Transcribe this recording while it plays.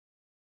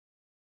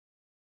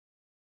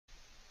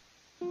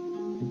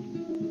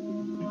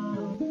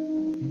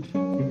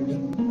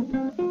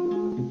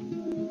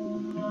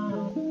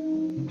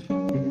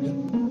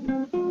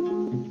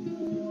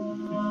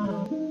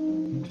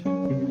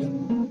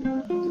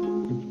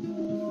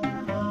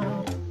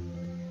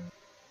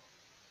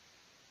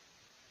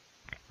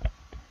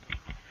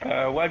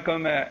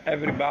welcome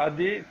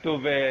everybody to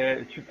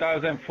the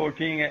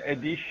 2014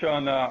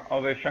 edition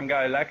of the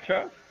ShanghAI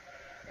Lectures.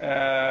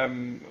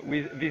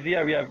 This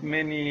year we have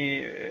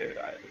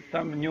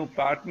some new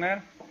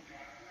partners.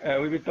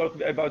 We will talk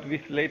about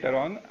this later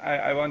on.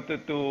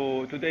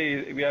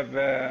 Today we have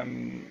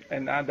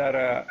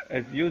another,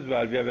 as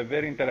usual, we have a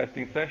very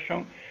interesting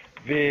session.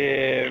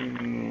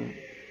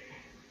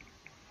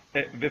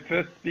 The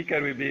first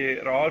speaker will be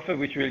Rolf,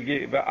 which will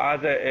give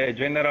us a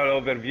general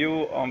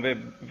overview on the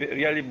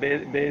really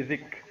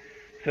basics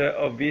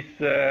of this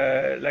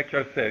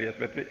lecture series.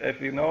 But as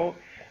you know,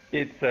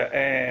 it's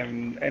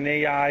an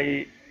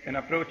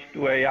approach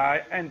to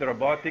AI and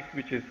robotics,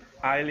 which is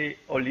highly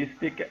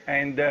holistic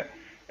and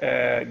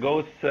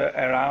goes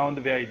around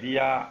the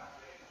idea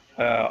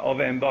of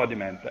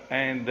embodiment.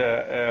 And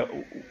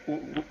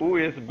who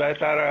is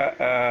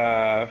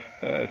better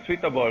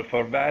suitable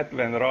for that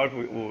than Rolf,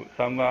 who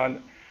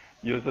someone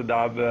used to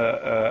dub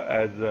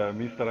as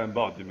Mr.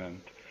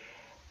 Embodiment.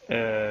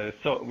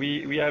 So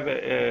we have,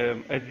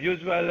 as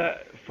usual,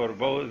 for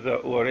those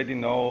who already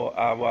know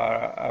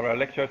our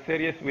lecture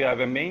series, we have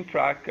a main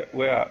track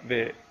where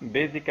the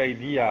basic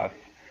ideas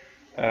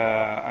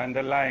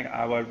underlying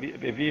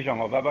the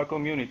vision of our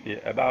community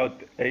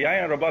about AI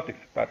and robotics,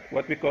 but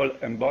what we call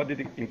embodied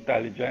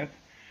intelligence,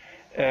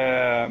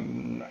 are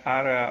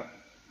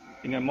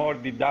in a more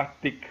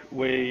didactic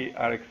way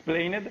are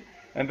explained.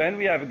 And then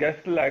we have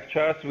guest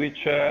lectures which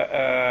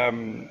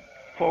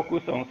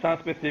focus on some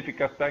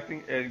specific aspects,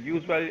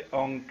 usually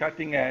on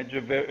cutting-edge,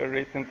 very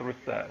recent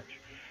research.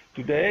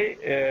 Today,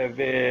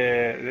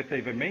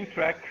 the main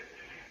track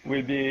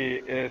will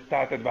be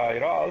started by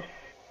Rolf,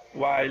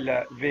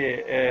 while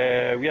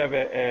we have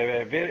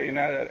a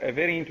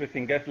very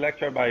interesting guest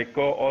lecture by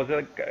Ko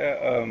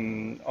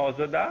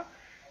Ozoda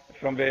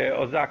from the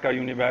Osaka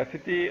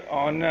University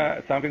on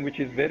something which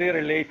is very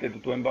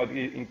related to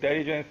embodied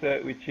intelligence,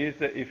 which is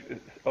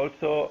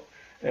also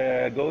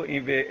go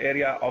in the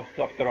area of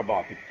soft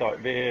robotics. So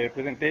the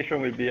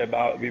presentation will be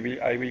about,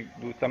 I will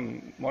do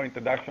some more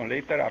introduction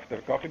later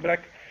after coffee break.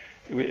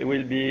 It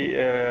will be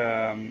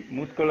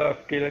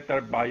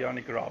musculoskeletal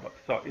bionic robots.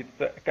 So it's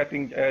a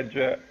cutting edge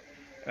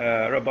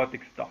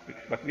robotics topics,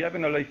 but we have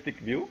an holistic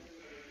view.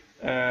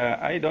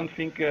 I don't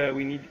think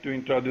we need to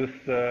introduce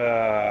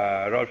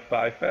Rolf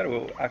Pfeiffer,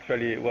 who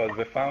actually was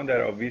the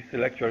founder of this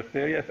lecture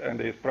series and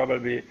is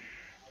probably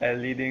a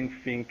leading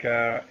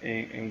thinker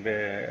in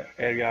the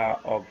area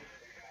of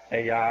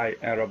AI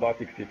and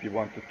robotics if you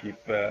want to keep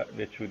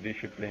the two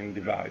disciplines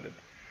divided.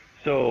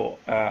 So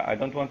I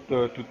don't want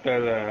to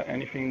tell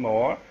anything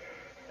more.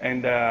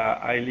 And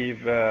I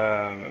leave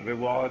the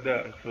word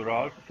to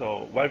Rolf.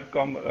 So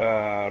welcome,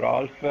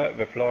 Rolf.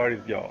 The floor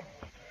is yours.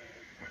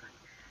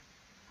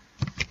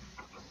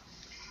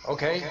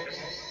 Okay.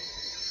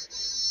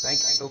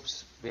 Thanks.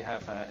 Oops, we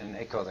have an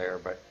echo there,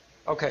 but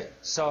okay.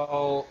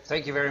 So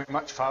thank you very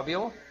much,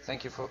 Fabio.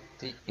 Thank you for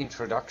the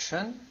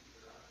introduction.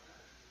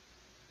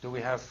 Do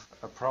we have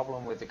a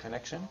problem with the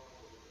connection?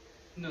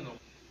 No.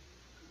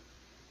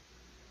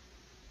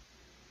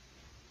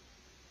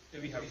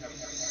 We have.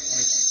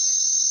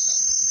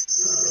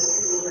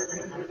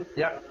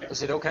 Yeah,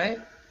 is it okay?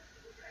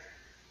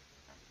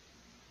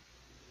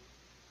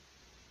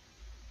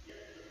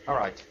 All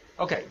right.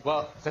 Okay,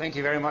 well, thank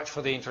you very much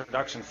for the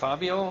introduction,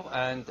 Fabio,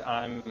 and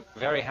I'm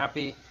very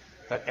happy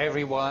that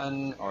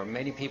everyone or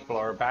many people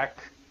are back.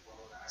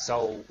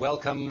 So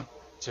welcome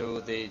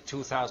to the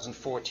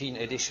 2014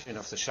 edition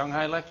of the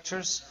ShanghAI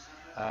Lectures,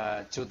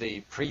 to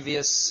the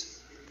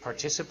previous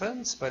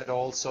participants, but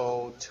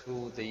also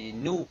to the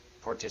new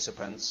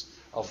participants,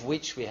 of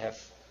which we have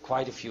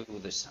quite a few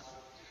this time.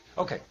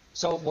 Okay,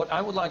 so what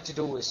I would like to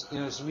do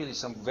is really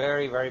some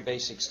very, very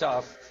basic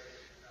stuff.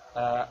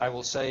 I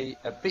will say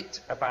a bit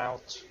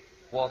about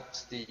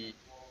what the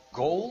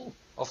goal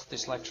of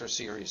this lecture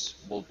series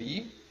will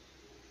be,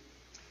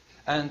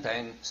 and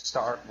then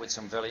start with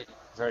some very,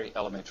 very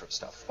elementary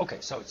stuff. Okay,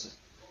 so it's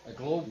a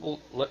global,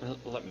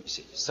 let me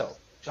see. So,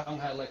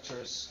 ShanghAI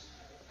Lectures,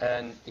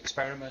 an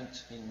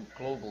experiment in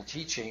global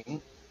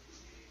teaching.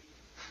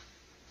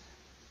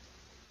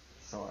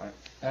 So,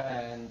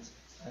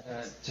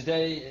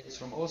 today it's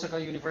from Osaka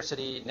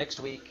University. Next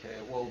week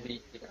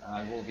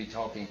I will be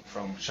talking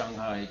from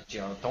Shanghai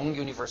Jiaotong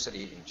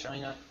University in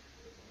China.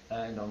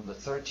 And on the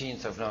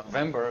 13th of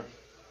November,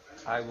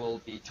 I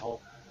will be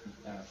talking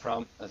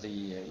from the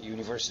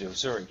University of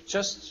Zurich.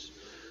 Just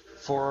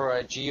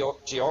for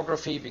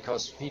geography,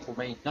 because people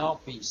may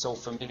not be so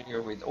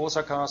familiar with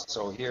Osaka.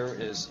 So here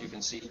is, you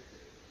can see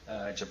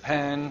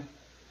Japan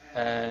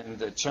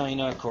and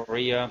China,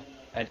 Korea,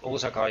 and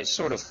Osaka is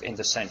sort of in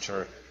the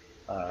center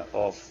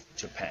of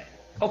Japan.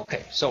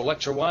 Okay, so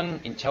lecture one,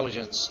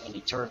 Intelligence, an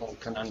Eternal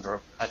Conundrum.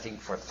 I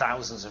think for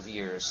thousands of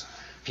years,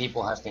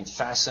 people have been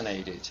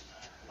fascinated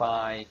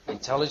by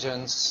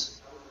intelligence.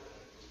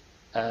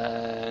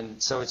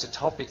 And so it's a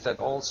topic that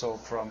also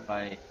from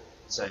a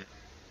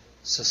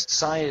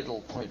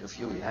societal point of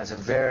view, it has a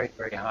very,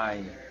 very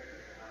high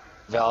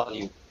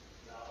value.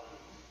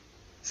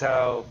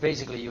 So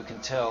basically you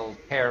can tell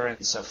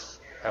parents of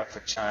a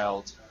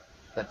child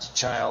that the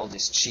child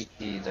is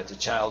cheeky, that the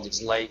child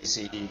is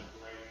lazy,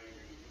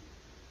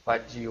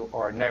 but you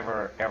are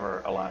never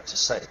ever allowed to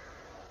say the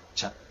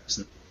child is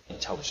not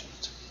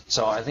intelligent.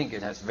 So I think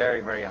it has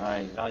very, very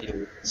high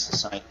value in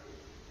society.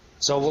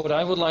 So what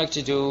I would like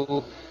to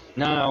do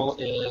now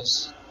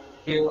is,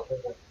 here are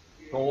the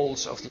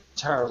goals of the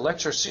entire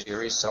lecture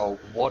series. So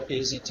what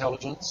is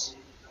intelligence,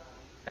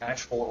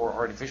 natural or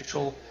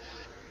artificial,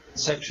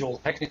 conceptual,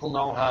 technical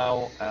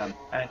know-how,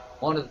 and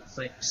one of the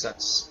things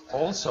that's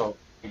also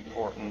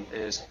important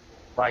is,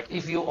 like,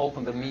 if you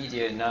open the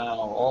media now,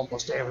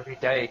 almost every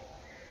day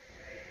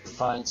you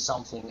find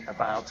something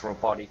about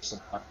robotics,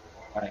 about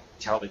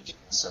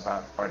intelligence,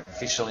 about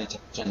artificial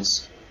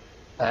intelligence,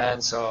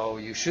 and so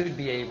you should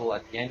be able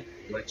at the end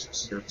of the lecture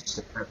series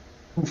to have an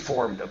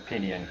informed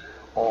opinion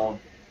on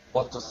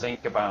what to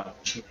think about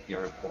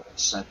media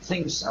reports and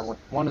things. And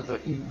one of the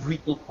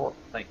really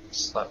important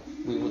things that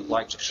we would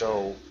like to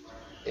show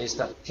is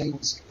that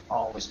things can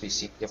always be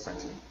seen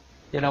differently.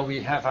 You know,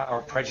 we have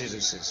our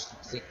prejudices.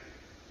 We think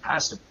it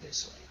has to be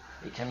this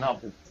way. It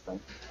cannot be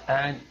different.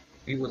 And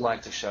we would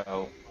like to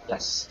show,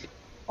 yes, it can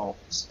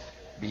always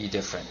be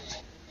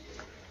different.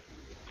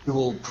 We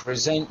will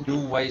present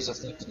new ways of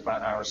thinking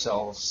about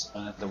ourselves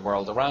and the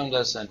world around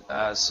us. And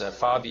as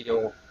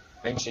Fabio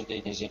mentioned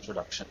in his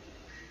introduction,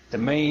 the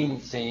main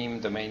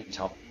theme, the main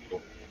topic.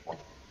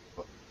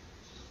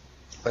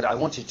 But I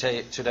want to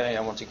today,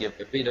 I want to give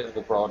a bit of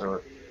a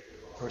broader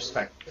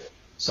perspective.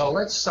 So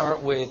let's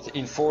start with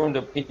informed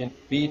opinion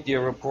media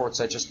reports.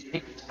 I just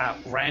picked out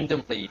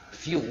randomly a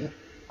few.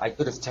 I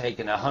could have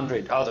taken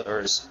 100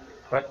 others,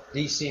 but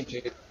these seem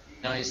to be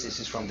nice. This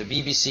is from the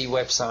BBC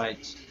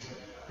website.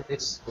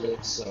 It's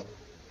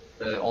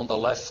on the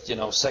left, you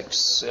know,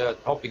 sex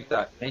topic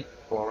that many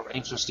people are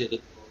interested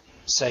in,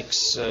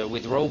 sex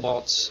with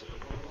robots,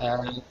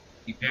 and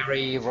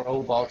very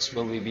robots,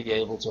 will we be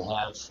able to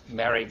have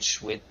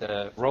marriage with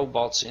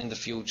robots in the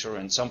future?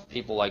 And some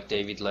people like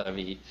David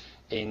Levy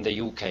in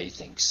the UK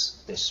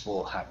thinks this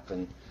will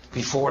happen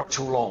before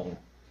too long,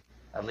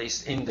 at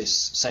least in this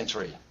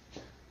century.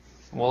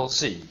 We'll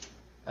see.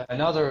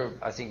 Another,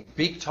 I think,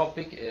 big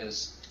topic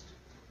is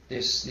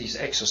these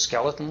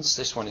exoskeletons.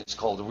 This one is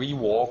called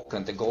Rewalk,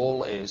 and the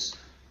goal is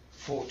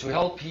to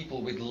help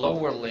people with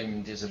lower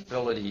limb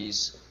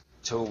disabilities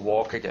to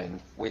walk again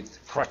with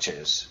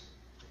crutches.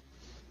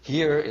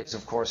 Here it's,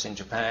 of course, in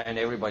Japan.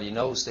 Everybody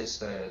knows this,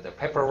 the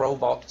Pepper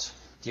robot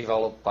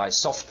developed by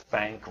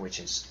SoftBank, which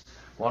is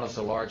one of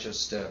the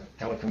largest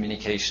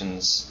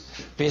telecommunications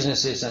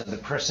businesses. And the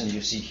person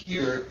you see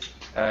here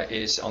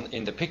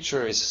in the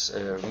picture is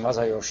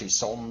Masayoshi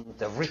Son,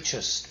 the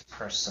richest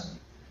person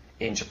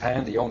in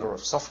Japan, the owner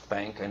of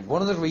SoftBank. And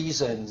one of the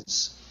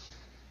reasons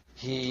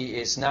he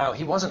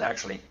wasn't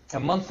actually, a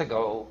month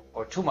ago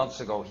or 2 months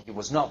ago, he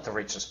was not the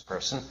richest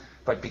person,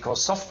 but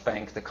because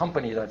SoftBank, the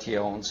company that he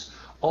owns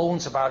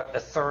about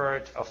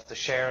 1/3 of the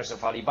shares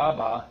of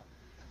Alibaba,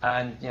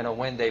 and you know,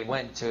 when they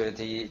went to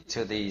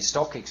the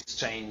stock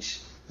exchange,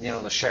 you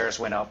know, the shares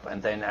went up,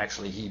 and then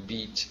actually he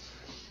beat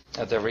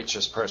the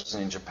richest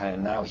person in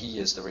Japan. Now he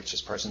is the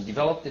richest person.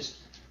 Developed this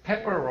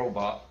Pepper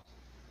robot,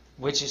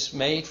 which is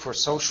made for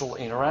social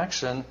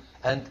interaction,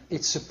 and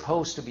it's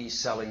supposed to be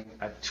selling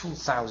at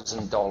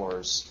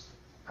 $2,000,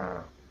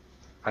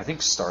 I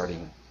think,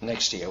 starting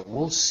next year.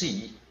 We'll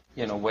see,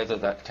 you know, whether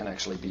that can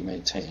actually be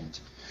maintained.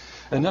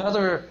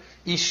 Another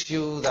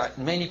issue that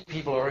many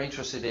people are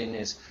interested in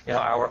is, you know,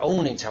 our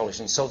own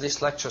intelligence. So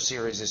this lecture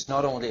series is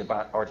not only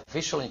about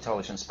artificial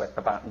intelligence, but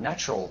about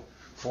natural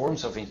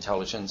forms of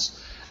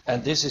intelligence.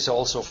 And this is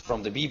also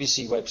from the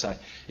BBC website.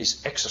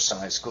 Is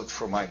exercise good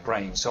for my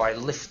brain? So I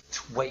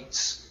lift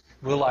weights.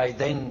 Will I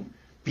then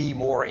be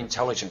more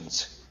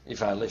intelligent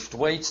if I lift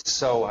weights?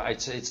 So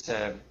it's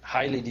a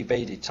highly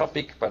debated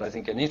topic, but I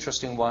think an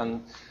interesting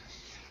one.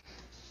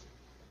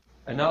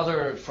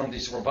 Another from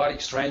this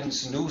Robotics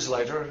Trends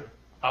newsletter,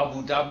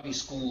 Abu Dhabi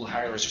school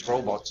hires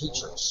robot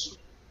teachers.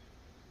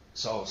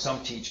 So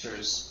some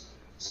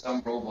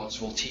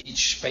robots will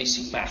teach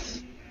basic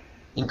math.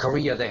 In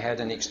Korea, they had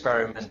an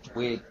experiment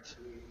with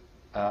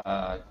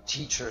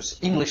teachers,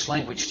 English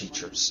language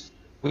teachers,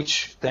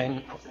 which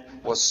then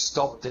was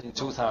stopped in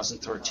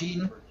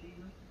 2013.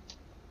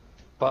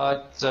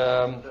 But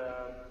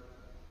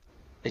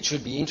it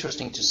should be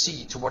interesting to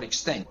see to what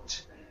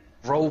extent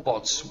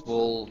robots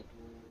will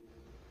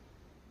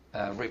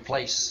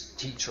replace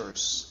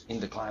teachers in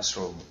the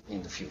classroom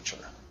in the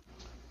future.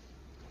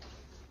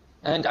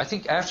 And I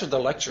think after the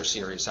lecture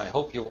series, I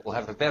hope you will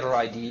have a better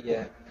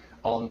idea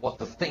on what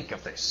to think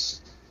of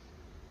this.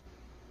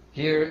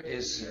 Here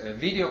is a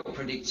video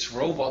predicts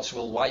robots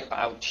will wipe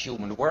out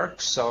human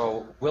work.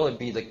 So will it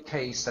be the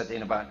case that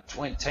in about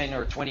 10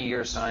 or 20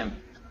 years' time,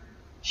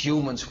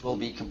 humans will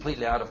be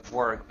completely out of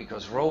work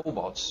because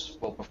robots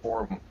will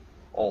perform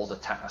all the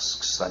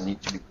tasks that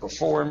need to be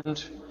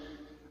performed?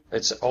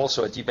 It's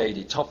also a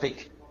debated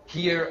topic.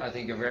 Here, I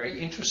think a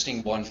very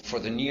interesting one for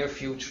the near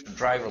future,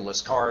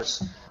 driverless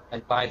cars.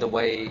 And by the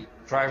way,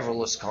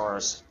 driverless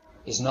cars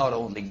is not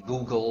only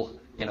Google,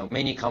 you know,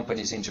 many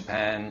companies in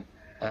Japan,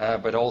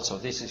 but also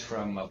this is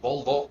from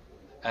Volvo.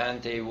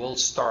 and they will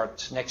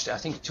start next, I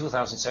think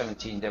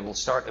 2017, they will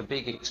start a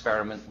big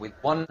experiment with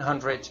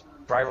 100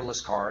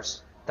 driverless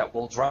cars that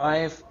will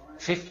drive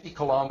 50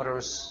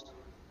 kilometers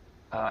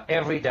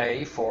every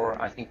day for,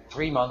 I think,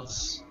 3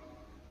 months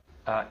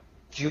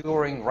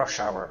during rush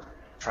hour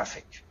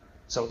traffic.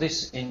 So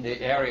this in the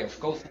area of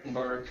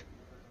Gothenburg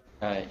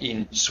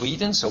in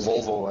Sweden. So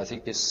Volvo, I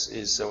think,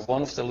 is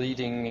one of the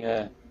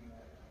leading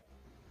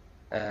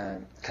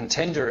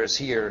contenders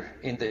here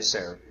in this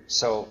area.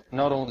 So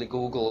not only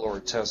Google or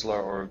Tesla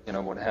or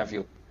what have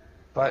you,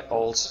 but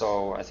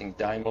also I think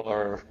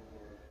Daimler,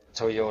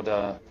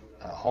 Toyota,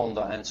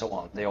 Honda, and so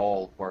on. They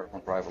all work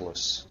on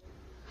driverless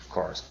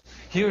cars.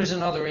 Here's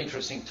another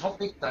interesting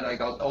topic that I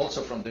got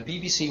also from the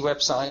BBC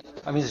website.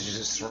 I mean, this is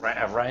just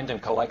a random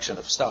collection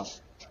of stuff.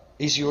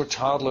 Is your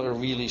toddler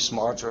really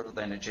smarter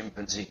than a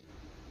chimpanzee?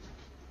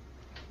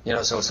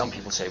 So some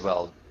people say,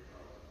 well,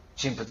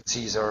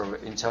 chimpanzees are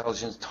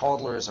intelligent,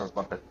 toddlers are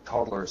but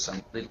toddlers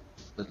and little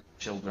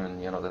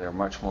children, they're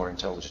much more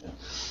intelligent.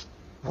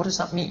 What does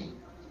that mean?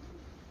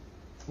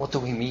 What do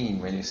we mean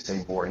when you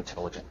say more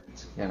intelligent?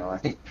 I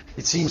think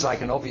it seems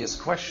like an obvious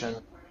question,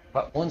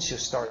 but once you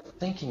start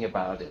thinking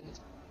about it,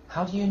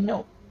 how do you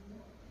know?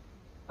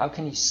 How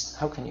can you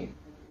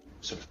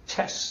sort of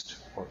test,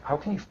 or how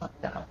can you find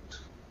out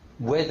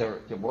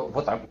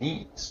what that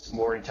means,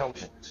 more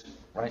intelligent,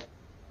 right?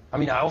 I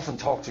mean, I often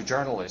talk to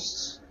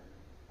journalists,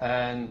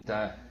 and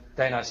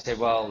then I say,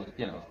 well,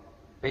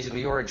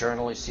 basically you're a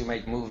journalist, you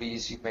make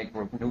movies, you make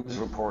news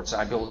reports,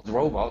 I build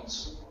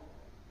robots.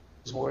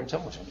 It's more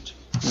intelligent.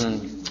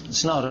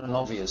 It's not an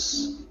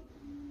obvious,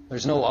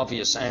 there's no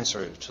obvious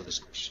answer to this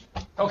question.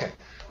 Okay,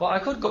 well, I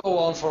could go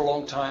on for a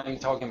long time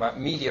talking about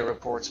media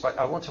reports, but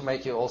I want to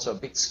make you also a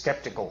bit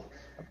skeptical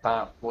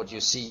about what you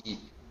see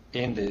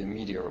in the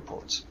media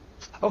reports.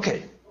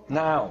 Okay,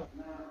 now,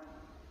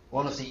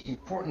 one of the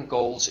important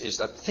goals is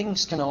that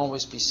things can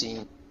always be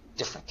seen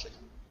differently.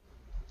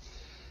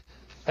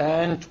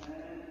 And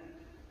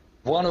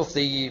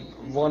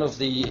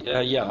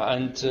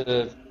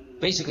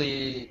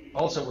basically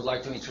also would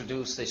like to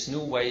introduce these new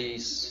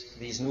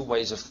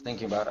ways of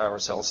thinking about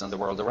ourselves and the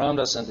world around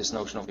us, and this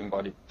notion of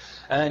embodied.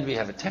 And we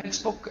have a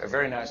textbook, a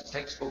very nice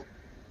textbook,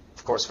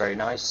 of course very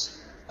nice,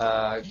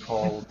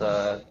 titled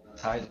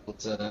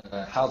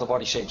How the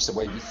Body Shapes the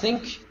Way We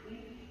Think.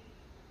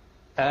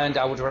 And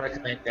I would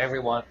recommend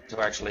everyone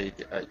to actually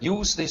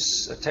use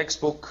this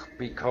textbook,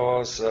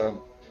 because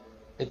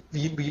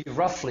we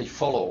roughly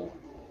follow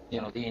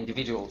the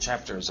individual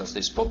chapters of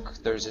this book.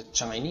 There's a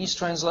Chinese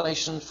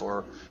translation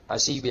I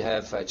see we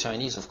have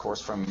Chinese, of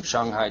course, from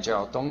Shanghai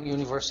Jiaotong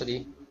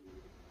University,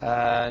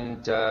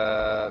 and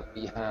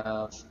we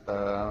have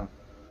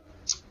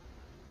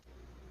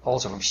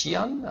also from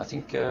Xi'an, I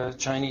think,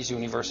 Chinese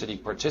university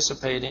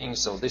participating.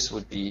 So this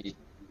would be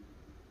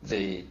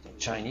the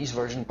Chinese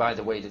version. By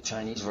the way, the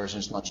Chinese version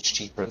is much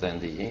cheaper than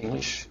the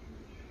English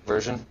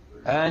version.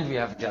 And we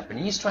have a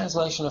Japanese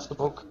translation of the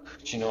book,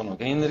 Shino no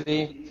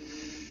Genri,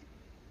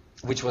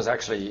 which was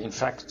actually, in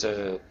fact,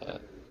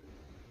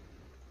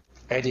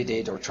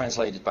 edited or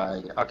translated by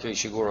Akio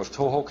Ishiguro of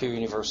Tohoku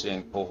University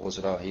and Ko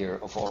Hozura here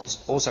of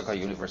Osaka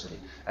University.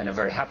 And I'm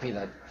very happy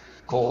that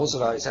Ko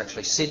Hozura is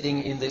actually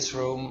sitting in this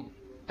room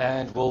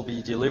and will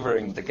be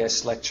delivering the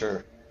guest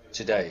lecture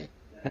today.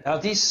 Now,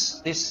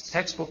 this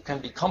textbook can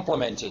be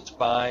complemented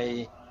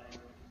by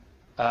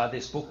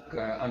this book,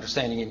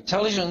 Understanding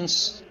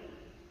Intelligence.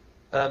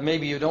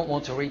 Maybe you don't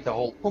want to read the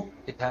whole book.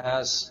 It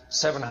has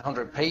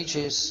 700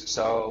 pages,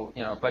 so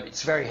but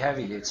it's very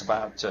heavy. It's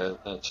about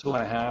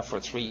 2.5 or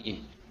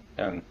 3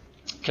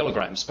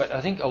 kilograms. But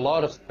I think a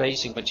lot of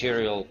basic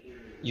material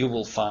you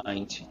will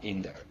find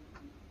in there.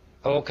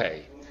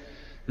 Okay,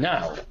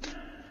 now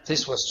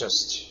this was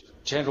just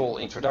general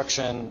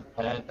introduction,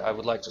 and I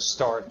would like to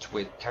start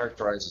with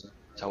characterizing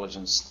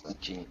intelligence,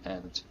 thinking,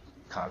 and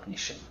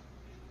cognition.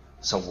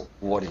 So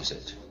what is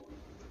it?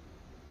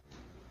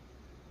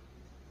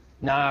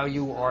 Now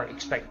you are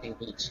expecting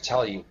me to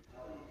tell you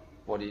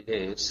what it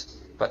is,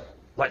 but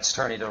let's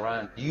turn it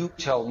around. You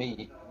tell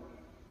me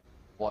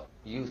what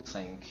you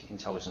think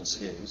intelligence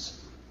is,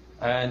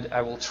 and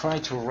I will try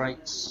to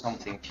write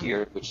something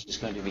here which is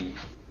going to be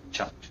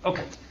challenged.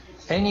 Okay.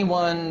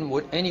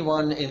 Would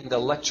anyone in the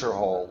lecture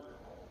hall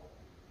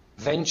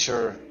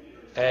venture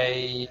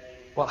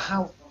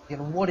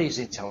what is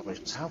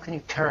intelligence? How can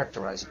you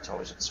characterize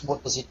intelligence?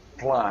 What does it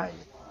imply?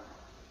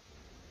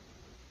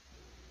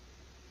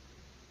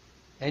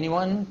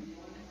 Anyone?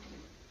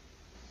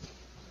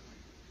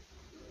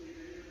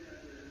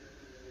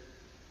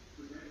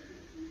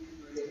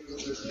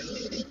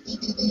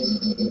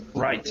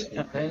 Right.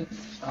 And then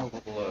I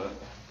will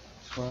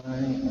try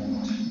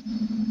and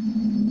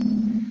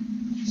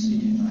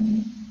see if I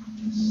can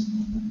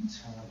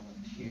just tell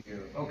it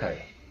here.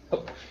 Okay.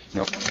 Oh,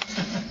 no.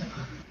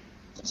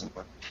 Doesn't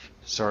work.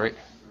 Sorry.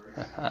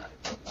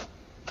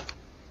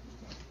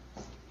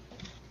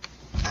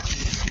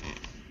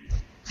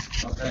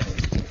 Okay.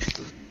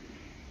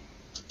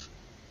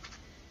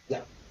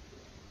 Yeah.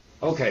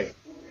 Okay.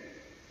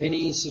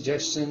 Any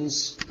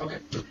suggestions? Okay,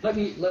 let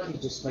me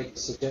just make a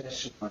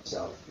suggestion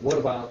myself. What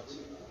about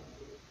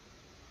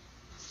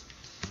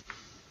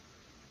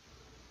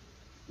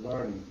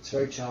learning? It's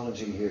very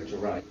challenging here to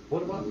write.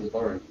 What about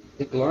learning? I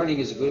think learning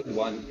is a good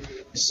one.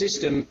 A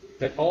system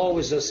that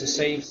always does the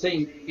same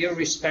thing,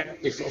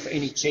 irrespective of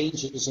any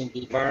changes in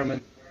the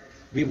environment,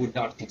 we would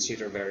not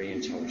consider very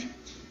intelligent.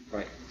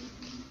 Right.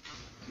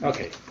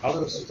 Okay,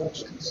 other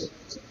suggestions?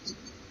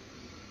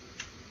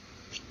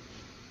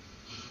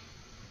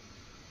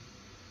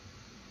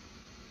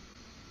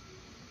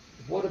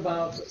 What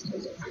about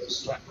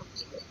abstract?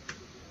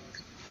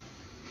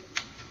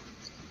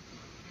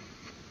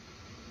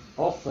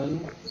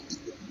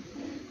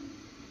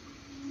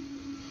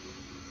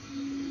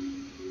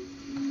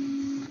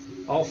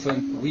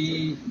 Often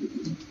we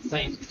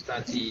think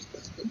that the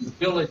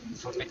ability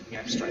for making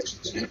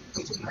abstractions is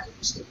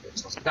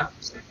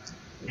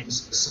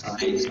the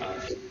sign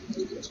of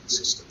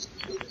systems.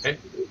 Okay?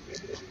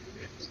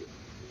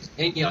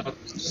 Any other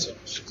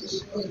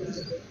suggestions?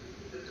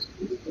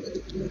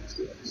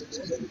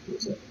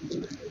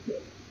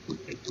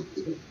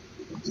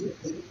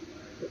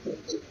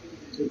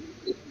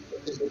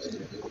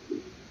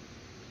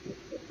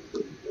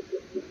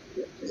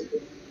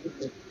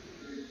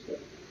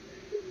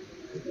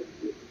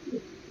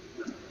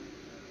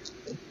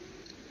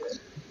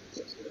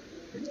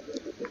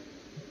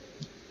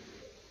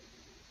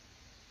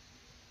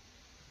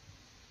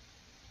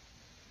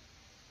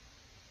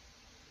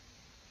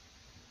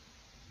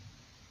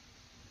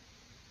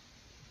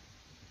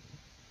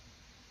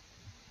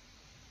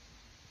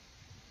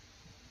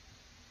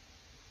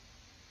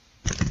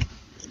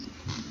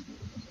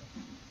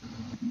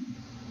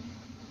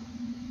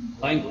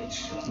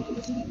 Language,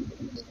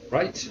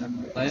 right?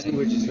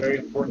 Language is very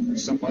important for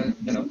someone,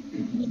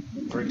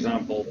 for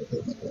example,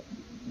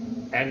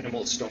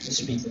 animals don't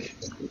speak,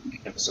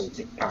 and so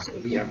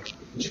we have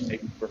to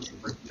make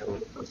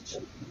intelligence.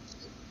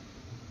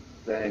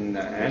 Then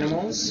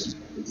animals,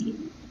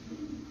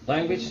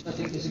 language, I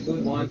think, is a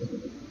good one.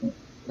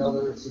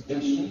 Other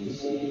suggestions?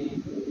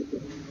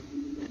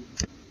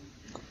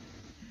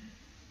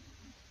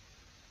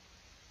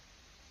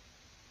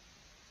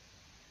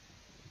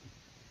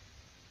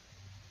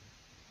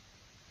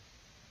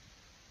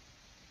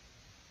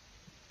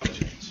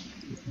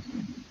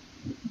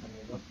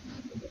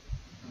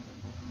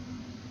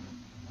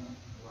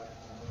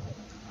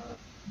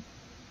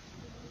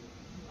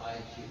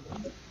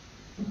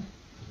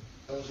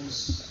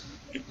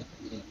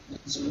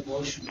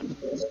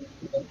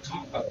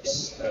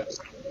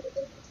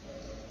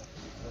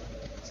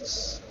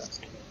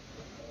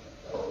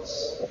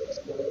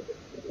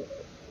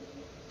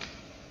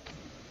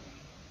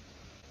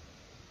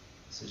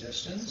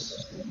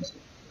 Suggestions?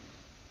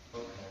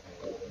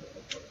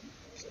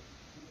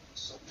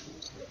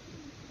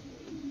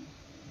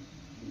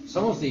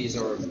 Some of these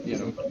are,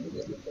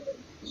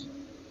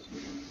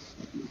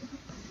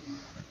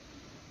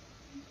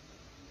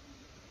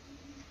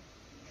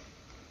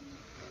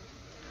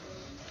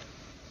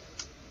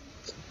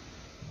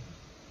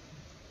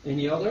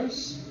 any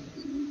others?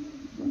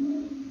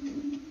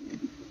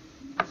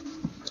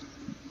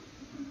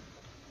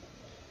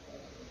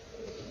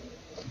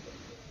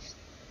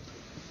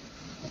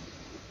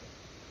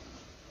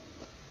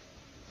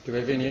 Do we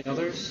have any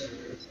others?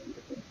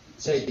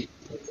 Say the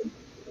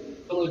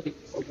ability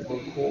for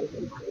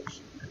cooperation.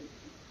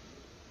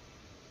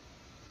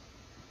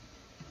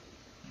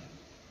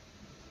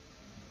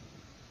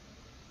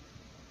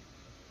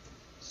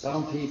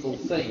 Some people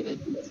think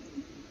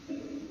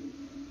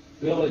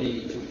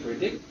ability to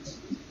predict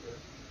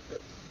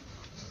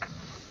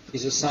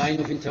is a sign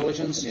of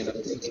intelligence,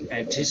 to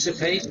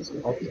anticipate.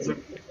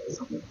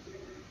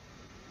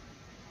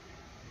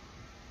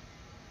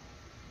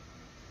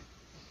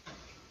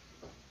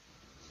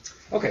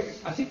 Okay,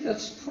 I think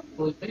that's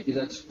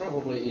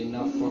probably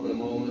enough for the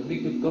moment. We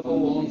could go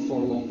on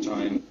for a long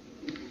time.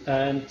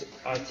 And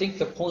I think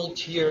the point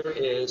here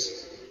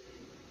is,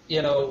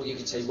 you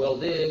can say, well,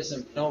 this,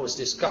 and always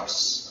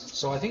discuss.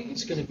 So I think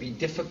it's going to be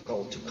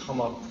difficult to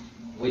come up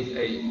with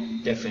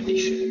a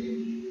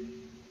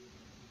definition.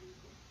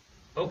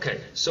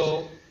 Okay,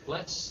 so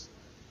let's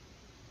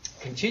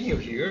continue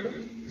here.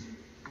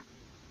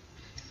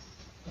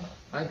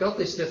 I got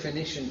this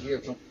definition here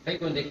from the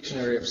Penguin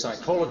Dictionary of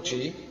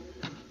Psychology.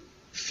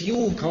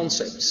 Few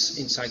concepts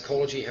in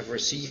psychology have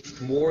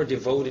received more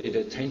devoted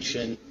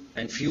attention,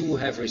 and few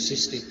have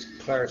resisted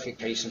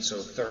clarification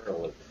so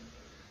thoroughly.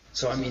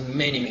 So,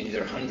 many,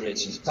 there are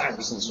hundreds and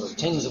thousands or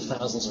tens of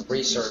thousands of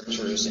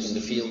researchers in the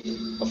field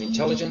of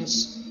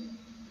intelligence,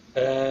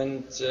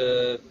 and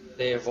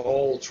they have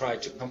all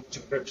tried to come to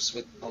grips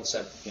with the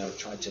concept,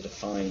 tried to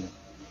define.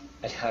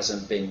 It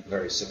hasn't been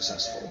very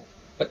successful.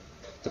 But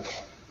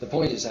the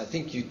point is, I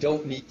think you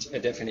don't need a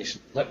definition.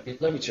 Let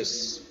me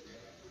just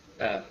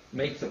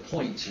make the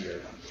point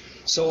here.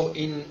 So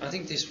I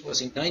think this was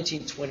in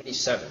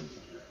 1927,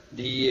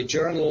 the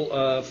Journal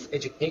of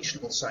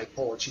Educational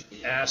Psychology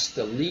asked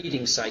the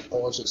leading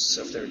psychologists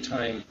of their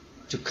time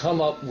to come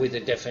up with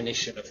a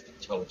definition of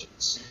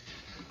intelligence.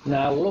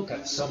 Now look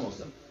at some of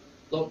them.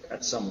 Look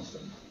at some of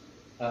them.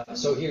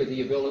 So here,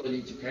 the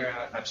ability to carry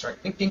out abstract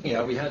thinking.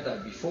 Yeah, we had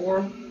that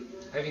before.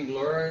 Having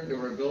learned,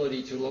 or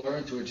ability to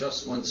learn to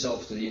adjust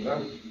oneself to the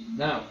environment.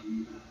 Now,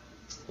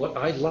 what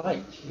I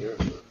like here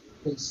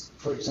is,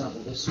 for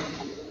example, this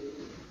one.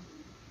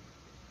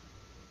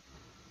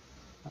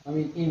 I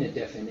mean, in a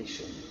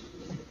definition,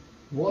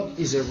 what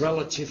is a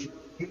relative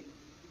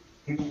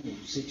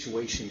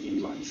situation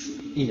in life?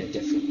 In a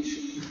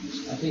definition,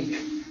 I think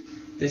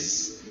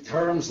this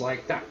terms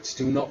like that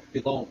do not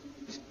belong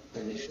to this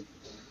definition.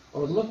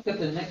 Or look at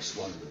the next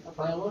one, a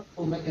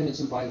biological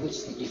mechanism by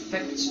which the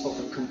effects of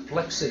a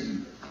complexity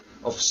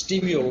of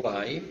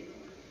stimuli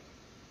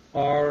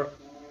are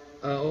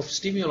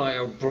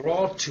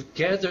brought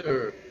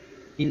together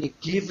in a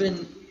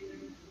given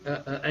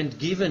and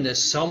given a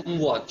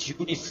somewhat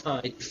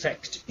unified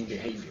effect in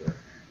behavior.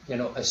 You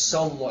know, a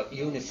somewhat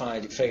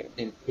unified effect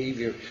in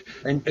behavior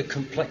and a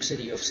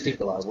complexity of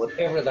stimuli,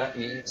 whatever that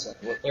means, and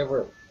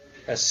whatever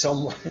a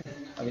somewhat,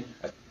 I mean,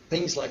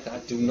 things like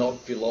that do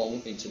not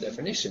belong into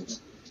definitions.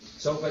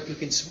 So what you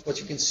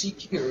can see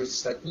here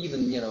is that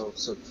even, you know,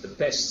 sort of the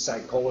best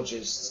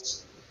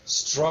psychologists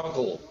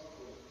struggle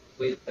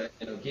with,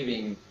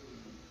 giving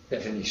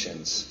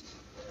definitions.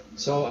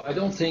 So I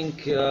don't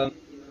think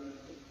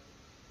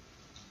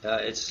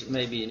it's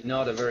maybe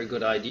not a very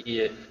good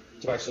idea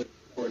to actually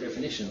for a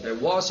definition. There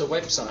was a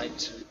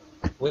website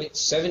with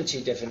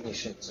 70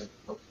 definitions.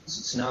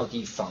 It's now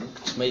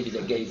defunct. Maybe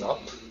they gave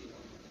up.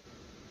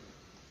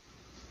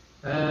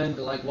 And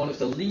like one of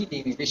the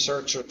leading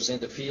researchers in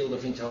the field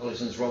of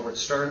intelligence, Robert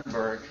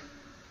Sternberg,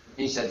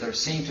 he said there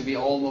seem to be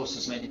almost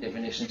as many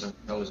definitions of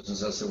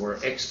intelligence as there were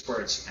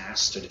experts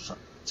asked to define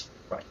it.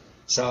 Right.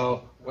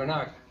 So we're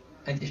not,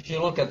 and if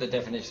you look at the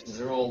definitions,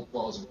 they're all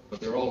plausible,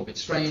 but they're all a bit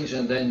strange.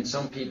 And then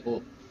some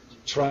people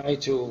try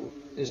to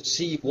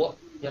see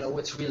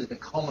what's really the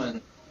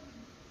common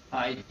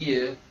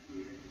idea.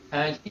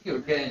 And here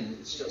again,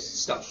 it's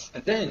just stuff.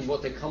 And then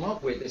what they come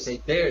up with, they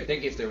say they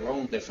give their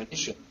own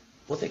definition.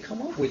 What they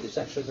come up with is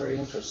actually very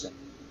interesting.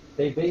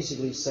 They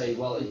basically say,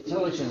 well,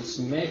 intelligence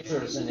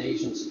measures an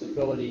agent's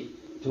ability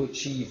to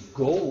achieve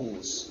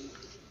goals,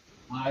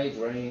 wide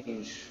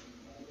range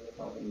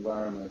of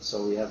environments.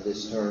 So we have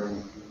this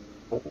term,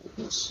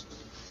 goals.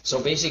 So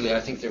basically,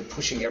 I think they're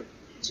pushing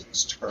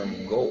this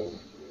term goal.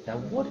 Now,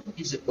 what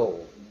is a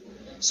goal?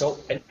 So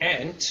an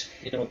ant,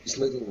 these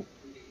little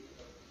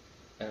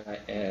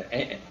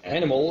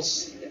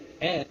animals,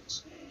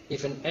 ants,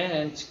 if an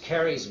ant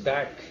carries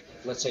back,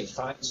 let's say,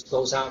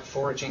 goes out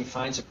foraging,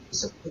 finds a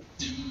piece of food,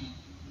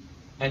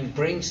 and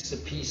brings the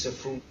piece of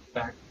food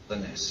back to the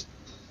nest,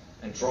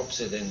 and drops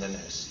it in the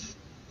nest,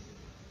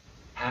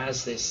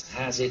 has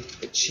it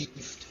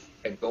achieved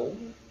a goal?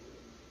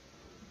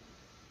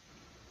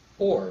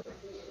 Or,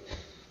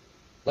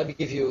 let me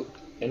give you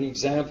an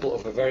example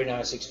of a very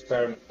nice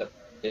experiment that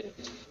we did.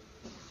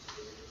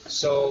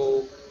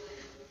 So,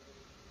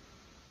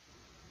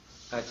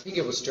 I think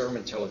it was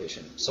German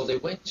television. So they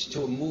went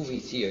to a movie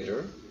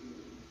theater,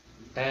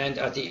 and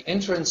at the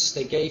entrance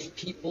they gave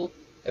people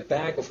a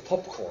bag of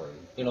popcorn.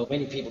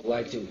 Many people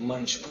like to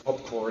munch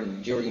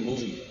popcorn during a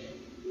movie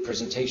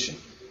presentation.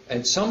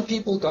 And some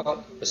people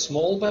got a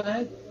small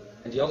bag,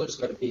 and the others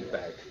got a big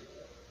bag.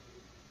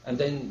 And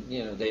then,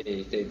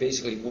 they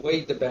basically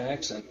weighed the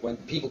bags, and when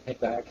people came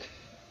back,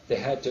 they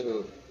had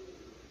to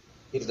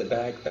give the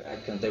bag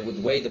back, and they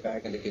would weigh the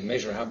bag, and they could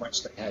measure how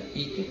much they had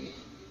eaten.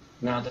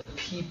 Now, the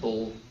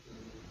people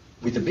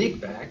with the big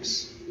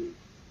bags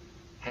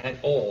had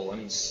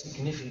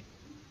significantly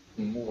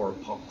more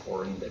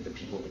popcorn than the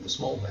people with the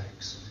small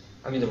bags.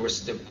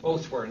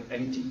 Both weren't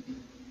empty.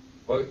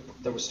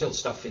 There was still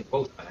stuff in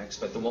both bags,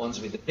 but the ones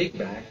with the big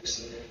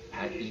bags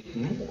had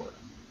eaten more.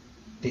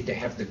 Did they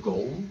have the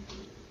goal?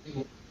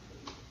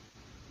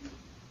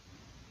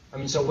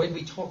 So when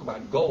we talk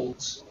about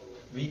goals,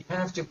 we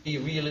have to be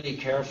really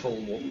careful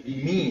what we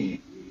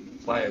mean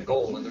by a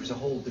goal, and there's a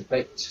whole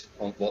debate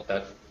on what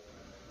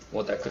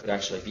that could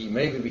actually be.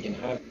 Maybe we can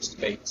have this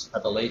debate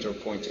at a later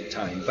point in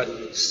time,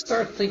 but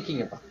start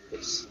thinking about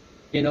this.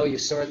 You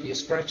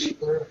scratch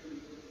here.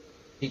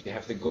 Did you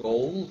have the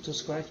goal to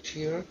scratch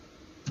here?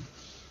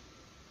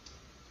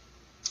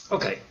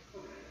 Okay.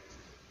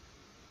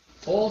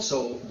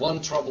 Also,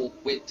 one trouble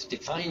with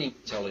defining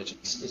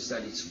intelligence is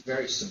that it's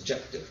very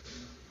subjective.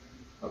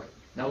 Okay.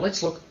 Now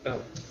let's look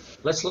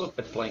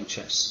at playing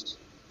chess.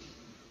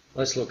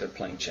 Let's look at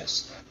playing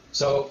chess.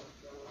 So,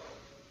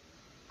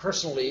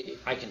 personally,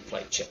 I can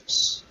play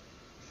chess,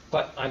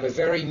 but I'm a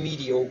very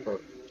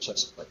mediocre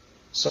chess player.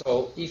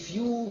 So, if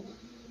you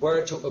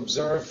were to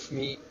observe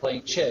me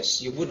playing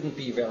chess, you wouldn't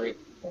be very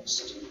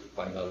impressed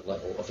by my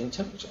level of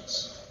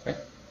intelligence. Right?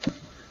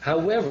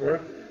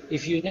 However,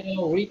 if you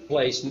now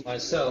replace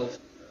myself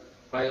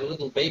by a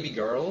little baby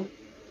girl,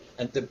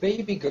 and the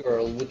baby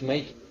girl would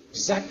make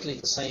exactly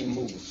the same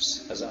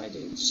moves as I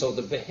did, so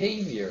the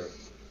behavior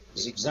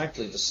is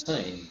exactly the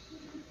same,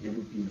 you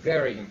would be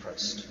very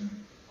impressed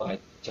by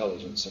the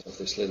intelligence of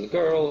this little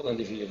girl, and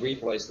if you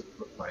replace it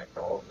by a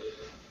dog,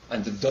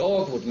 and the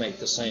dog would make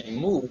the same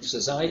moves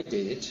as I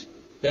did,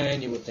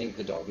 then you would think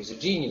the dog is a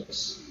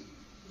genius.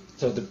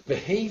 So the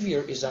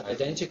behavior is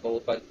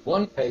identical, but in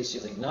one case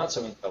you think not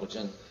so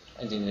intelligent,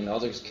 and in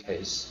another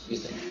case you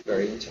think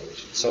very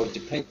intelligent. So it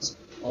depends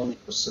on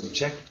your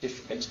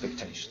subjective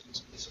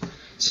expectations.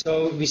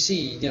 So we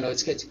see,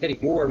 it's getting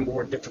more and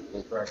more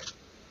difficult to actually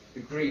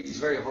agree. It's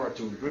very hard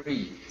to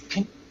agree.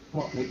 Can you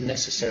come up with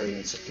necessary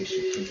and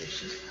sufficient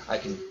conditions? I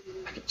can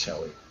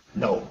tell you,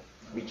 no,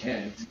 we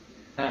can't.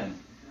 And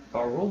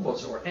are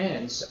robots or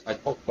ants, I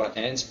talked about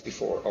ants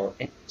before, are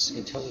ants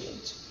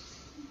intelligent?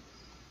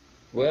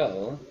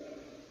 Well,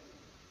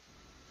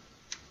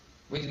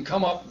 we can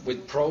come up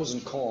with pros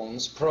and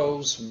cons.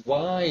 Pros,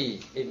 why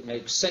it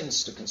makes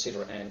sense to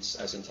consider ants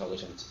as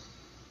intelligent.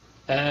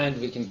 And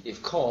we can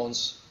give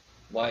cons,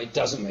 why it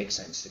doesn't make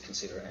sense to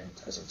consider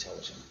ants as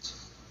intelligent.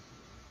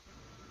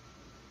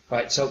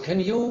 Right, so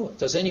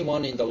does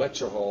anyone in the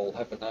lecture hall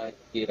have an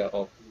idea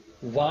of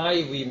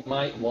why we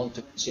might want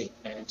to consider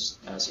ants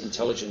as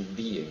intelligent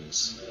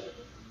beings?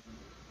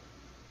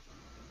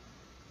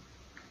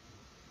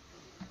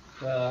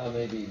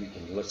 Maybe we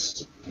can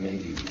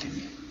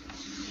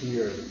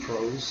hear the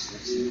pros.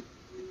 Let's see.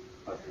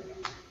 Okay.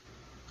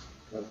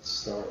 Let's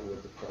start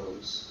with the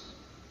pros.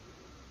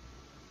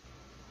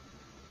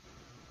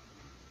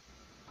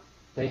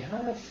 They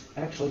have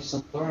actually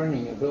some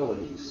learning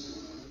abilities.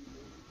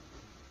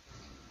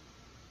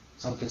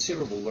 Some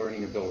considerable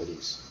learning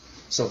abilities.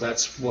 So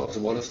that's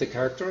one of the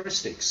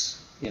characteristics,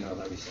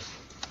 that we think.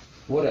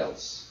 What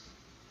else?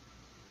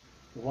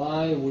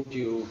 Why would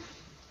you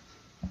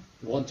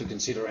want to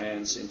consider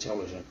ants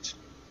intelligent?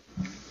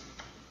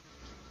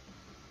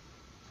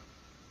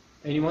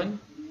 Anyone?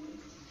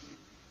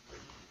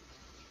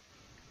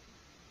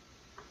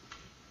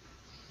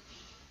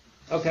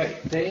 Okay,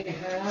 they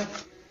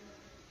have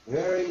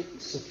very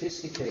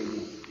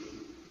sophisticated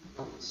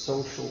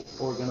social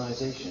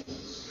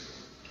organizations.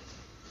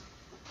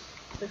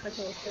 We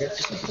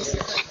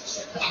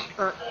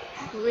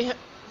have.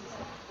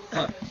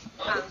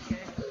 Okay.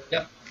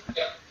 Yeah.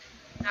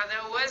 Now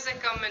there was a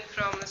comment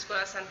from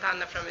Scuola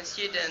Sant'Anna from a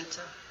student,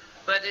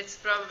 but it's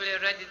probably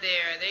already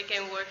there. They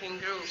can work in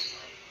groups.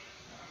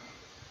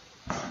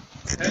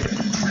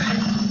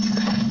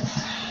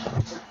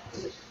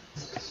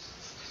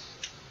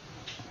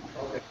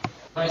 Okay.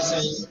 I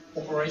say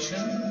cooperation.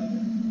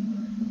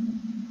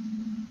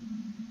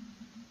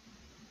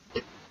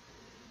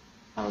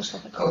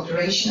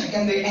 Cooperation.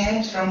 Can we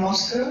add from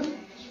Moscow?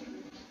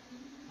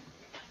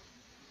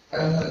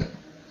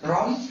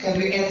 Ron, can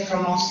we add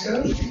from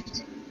Moscow?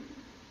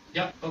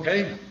 Yeah,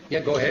 okay.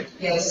 Yeah, go ahead.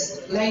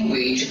 Yes,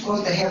 language. Of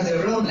course, they have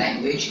their own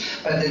language,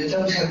 but they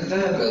don't have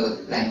verbal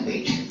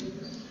language.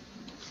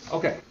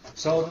 Okay,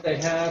 so they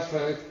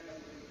have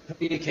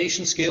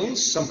communication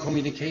skills, some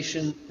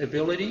communication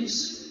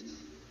abilities.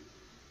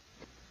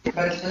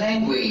 But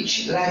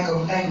language, lack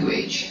of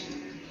language,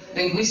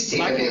 linguistic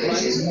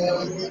abilities.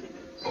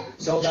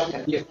 So that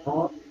would be a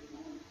con.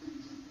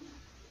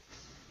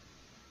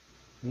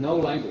 No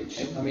language.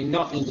 I mean,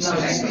 not in the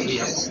sense that we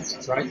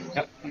have, right?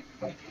 Yep.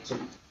 So,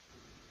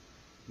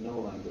 no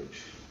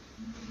language.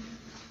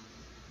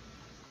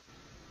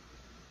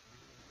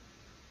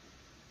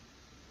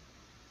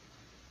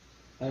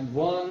 And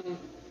one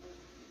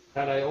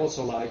that I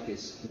also like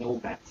is no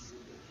math.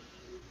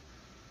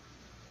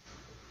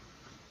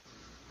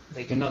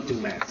 They cannot do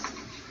math,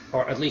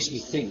 or at least we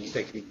think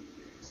they can.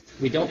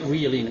 We don't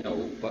really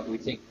know, but we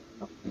think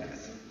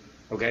math.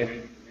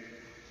 Okay?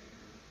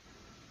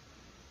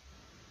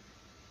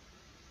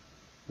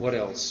 What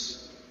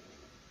else?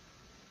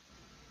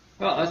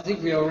 Well, I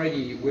think we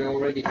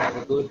already have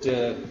a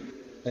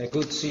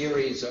good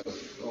series of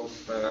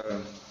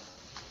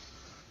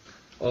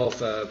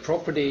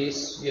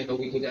properties.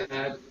 We could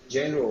add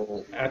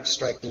general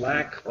abstract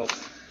lack of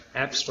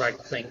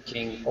abstract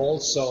thinking.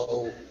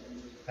 Also,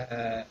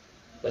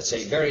 let's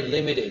say very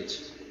limited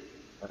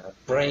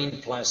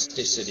brain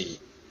plasticity.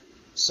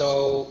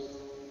 So,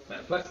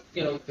 but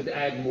could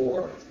add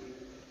more.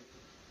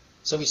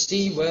 So we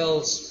see,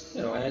 well,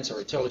 ants are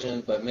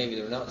intelligent, but maybe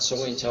they're not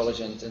so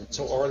intelligent. And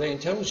so are they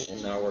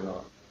intelligent now or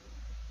not?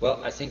 Well,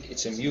 I think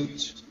it's a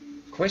mute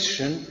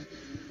question.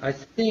 I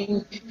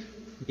think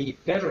the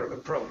better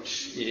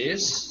approach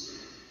is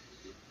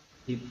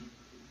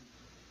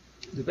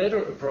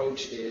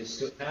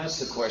to ask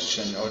the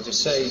question, or to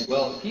say,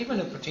 well, given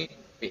a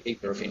particular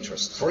behavior of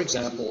interest, for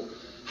example,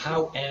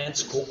 how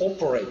ants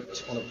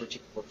cooperate on a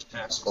particular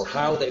task, or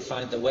how they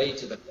find the way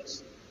to the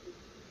task.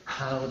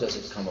 How does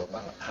it come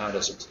about? How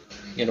does it,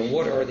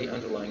 what are the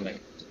underlying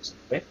mechanisms?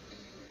 Okay?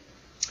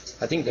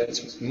 I think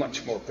that's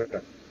much more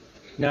productive.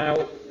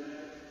 Now,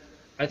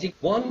 I think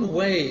one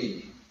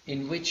way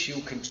in which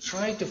you can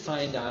try to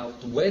find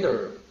out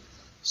whether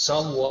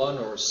someone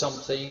or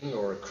something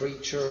or a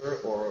creature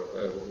or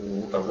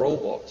a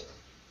robot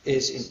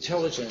is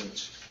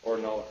intelligent or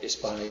not is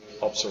by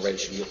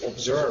observation. You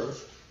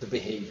observe the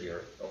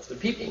behavior of the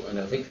people, and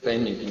I think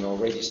then you can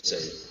already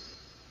say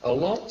a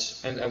lot,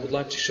 and I would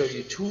like to show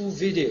you two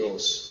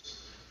videos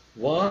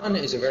One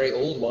is a very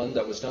old one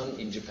that was done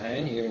in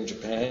Japan, here in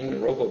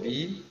Japan,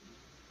 RoboBee,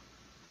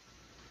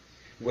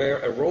 where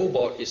a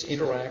robot is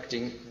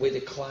interacting with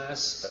a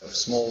class of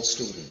small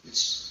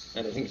students.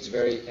 And I think it's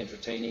very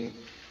entertaining,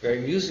 very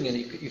amusing, and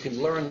you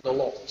can learn a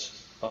lot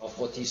of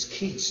what these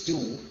kids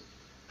do,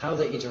 how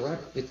they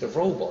interact with the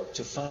robot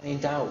to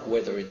find out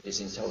whether it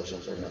is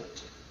intelligent or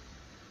not.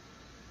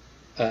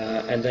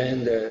 And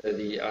then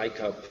the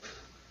iCup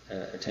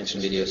attention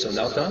video. So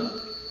now done,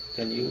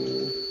 can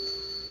you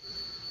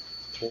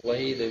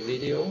play the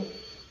video?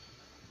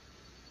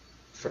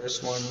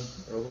 First one,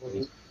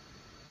 RoboBee.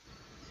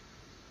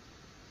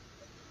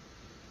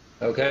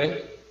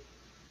 Okay.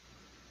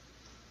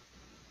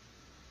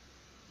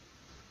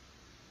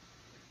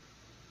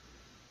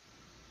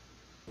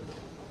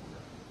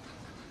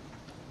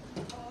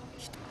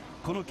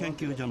この研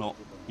究所の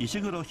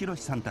石黒博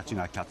さんたち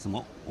がキャッツ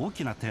も大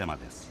きなテーマ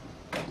です。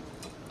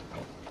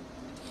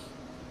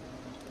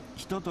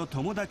人と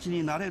友達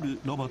になれる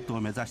ロボット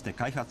を目指して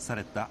開発さ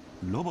れた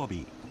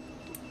RoboBee。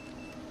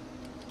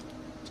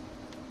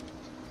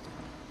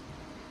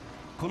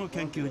この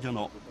研究所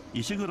の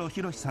石黒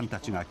博さんた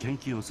ちが研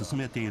究を進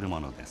めているも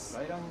のです。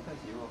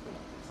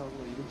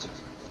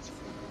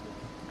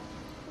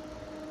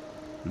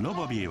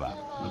RoboBee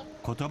は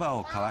言葉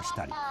を交わし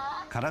たり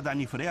体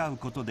に触れ合う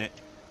ことで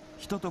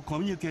人とコ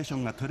ミュニケーショ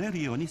ンが取れ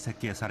るように設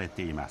計され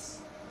ていま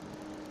す。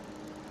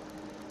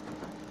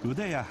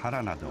腕や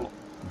腹など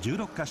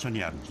16箇所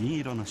にある銀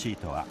色のシー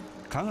トは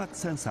感圧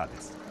センサー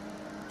です。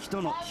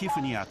人の皮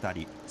膚に当た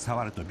り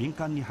触ると敏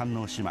感に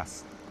反応しま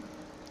す。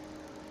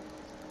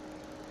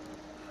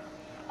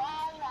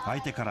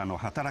相手からの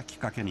働き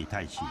かけに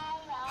対し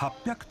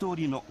800通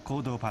りの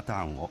行動パタ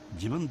ーンを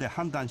自分で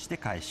判断して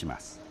返しま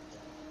す。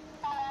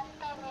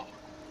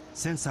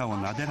センサーを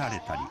撫でら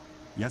れたり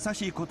優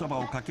しい言葉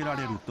をかけら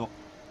れると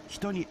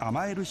人に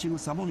甘える仕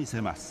草も見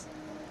せます。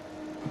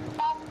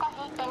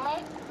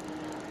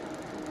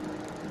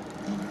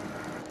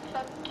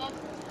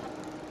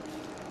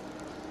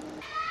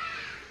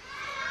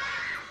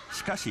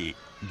しかし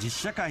実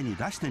社会に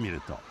出してみ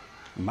ると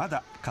ま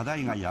だ課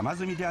題が山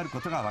積みである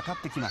ことが分か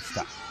ってきまし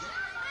た。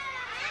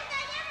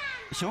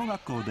小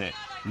学校で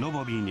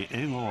RoboBeeに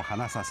英語を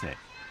話させ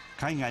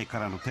海外か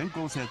らの転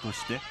校生と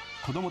して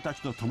子どもた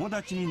ちと友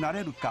達にな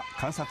れるか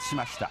観察し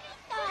ました。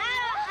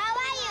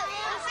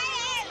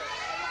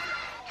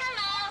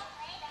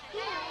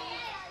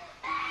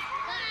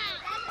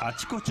あ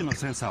ちこちの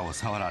センサーを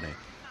触られ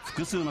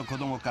複数の子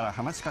どもから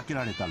話しかけ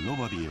られた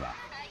RoboBeeは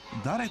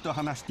誰と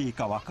話していい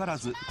か分から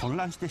ず混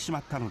乱してしま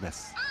ったので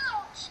す。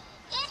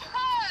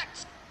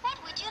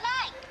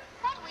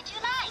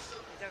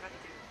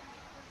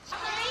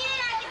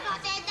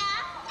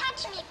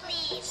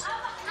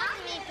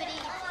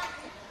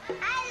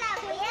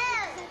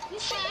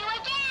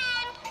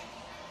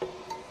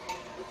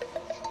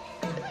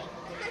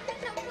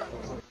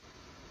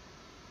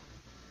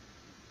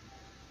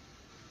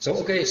So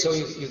okay, so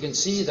you can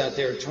see that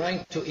they're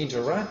trying to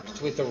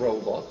interact with the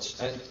robot,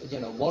 and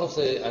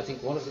I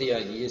think one of the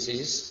ideas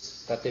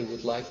is that they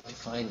would like to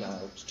find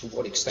out to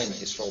what extent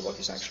this robot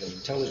is actually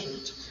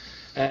intelligent.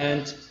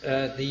 And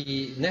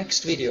the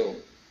next video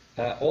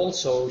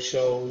also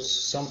shows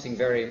something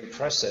very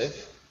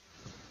impressive,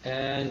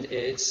 and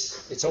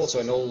it's also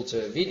an old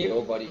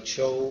video, but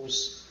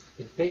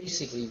it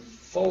basically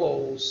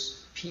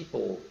follows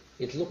people.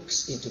 It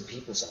looks into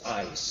people's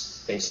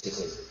eyes,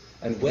 basically.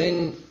 And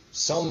when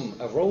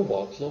a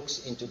robot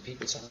looks into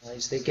people's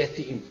eyes, they get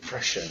the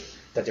impression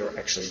that they're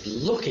actually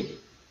looking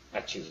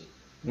at you.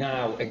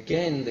 Now,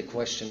 again, the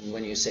question,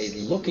 when you say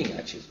looking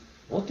at you,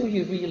 what do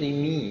you really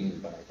mean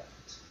by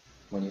that,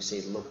 when you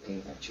say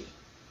looking at you?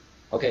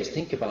 Okay,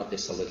 think about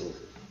this a little.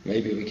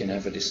 Maybe we can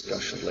have a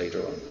discussion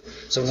later on.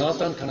 So,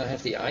 Nathan, can I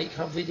have the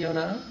iCup video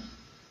now?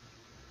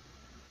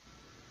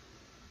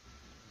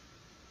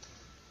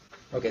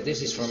 Okay,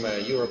 this is from a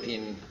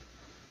European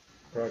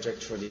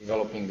project for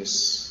developing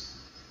this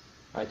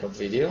iCup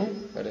video,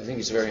 but I think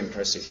it's very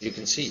impressive. You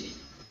can see.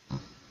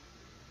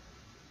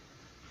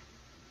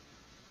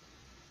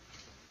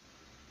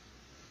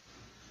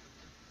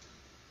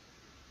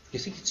 You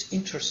think it's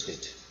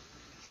interested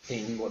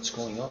in what's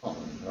going on,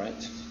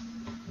 right?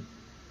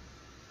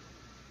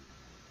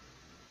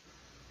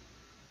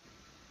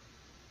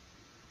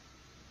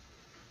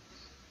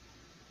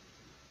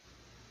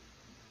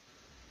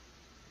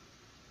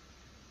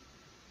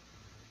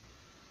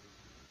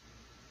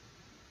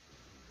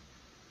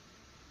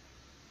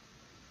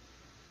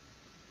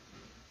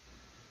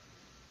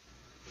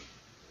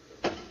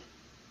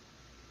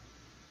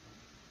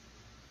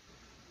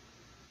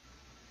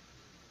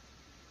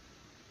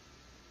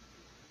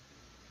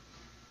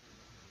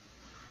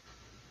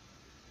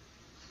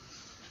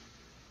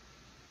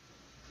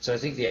 So I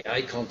think the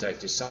eye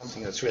contact is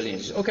something that's really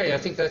interesting. Okay, I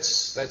think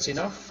that's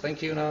enough.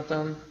 Thank you,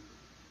 Nathan.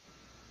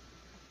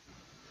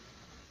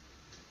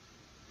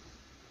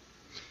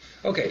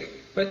 Okay,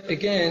 but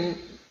again,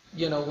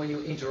 when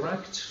you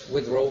interact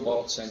with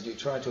robots and you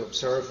try to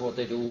observe what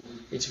they do,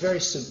 it's very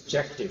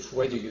subjective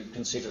whether you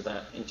consider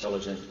that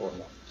intelligent or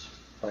not.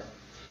 Right?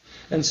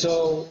 And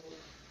so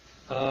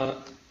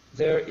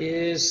there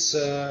is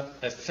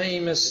a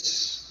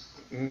famous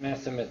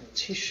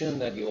mathematician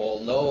that you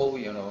all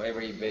know,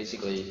 every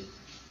basically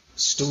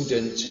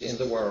student in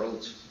the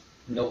world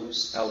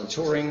knows Alan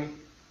Turing.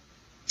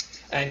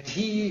 And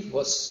he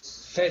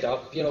was fed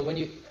up, when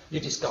you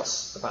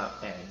discuss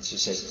about ants, you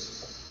say,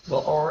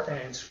 well, are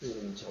ants really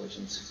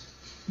intelligent?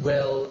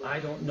 Well, I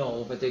don't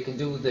know, but they can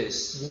do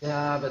this.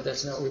 Yeah, but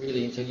that's not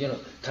really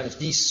intelligent, kind of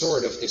these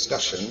sort of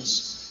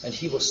discussions. And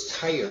he was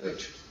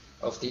tired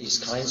of these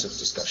kinds of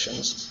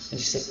discussions. And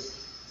he said,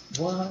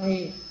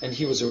 why? And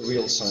he was a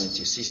real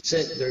scientist. He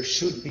said there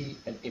should be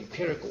an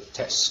empirical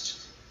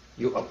test.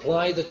 You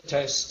apply the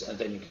test, and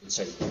then you can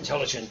say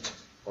intelligent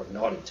or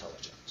not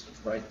intelligent,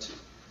 right?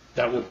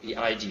 That would be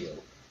ideal.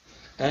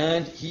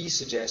 And he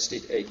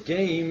suggested a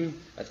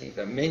game, I think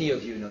that many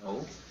of you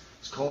know,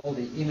 it's called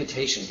the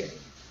imitation game.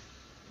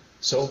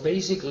 So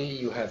basically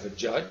you have a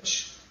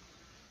judge,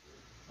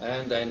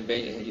 and then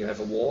you have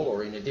a wall,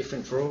 or in a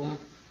different room,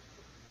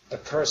 a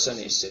person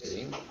is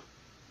sitting,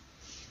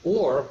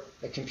 or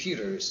a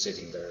computer is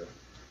sitting there.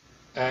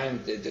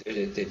 And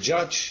the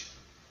judge,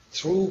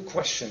 through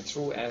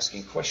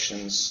asking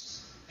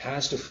questions,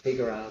 has to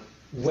figure out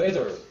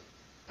whether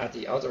at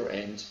the other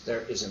end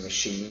there is a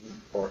machine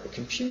or a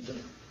computer.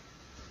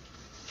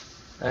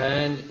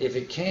 And if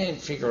it can't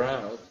figure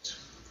out,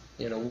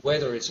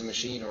 whether it's a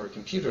machine or a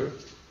computer,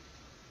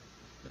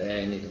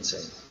 then you can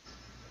say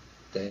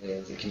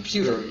the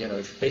computer,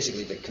 if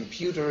basically the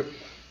computer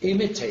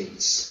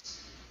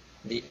imitates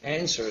the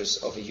answers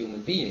of a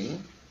human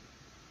being,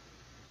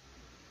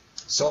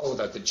 so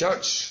that the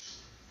judge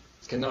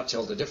cannot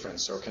tell the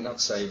difference or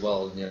cannot say,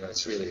 well,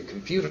 it's really a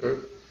computer,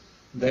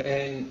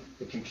 then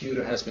the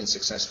computer has been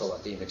successful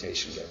at the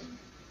imitation game.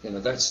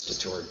 That's the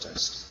Turing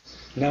test.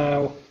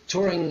 Now,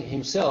 Turing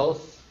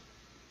himself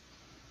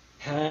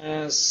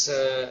has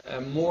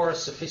a more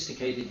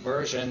sophisticated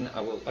version.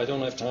 I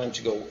don't have time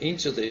to go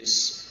into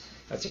this.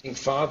 I think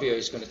Fabio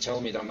is going to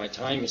tell me that my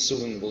time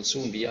will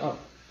soon be up.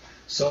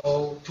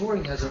 So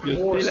Turing has a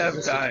more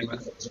sophisticated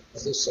version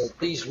of this, so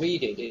please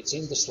read it. It's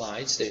in the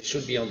slides. They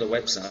should be on the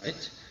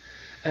website.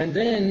 And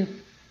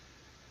then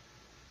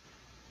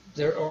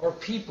there are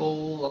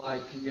people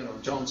like,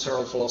 John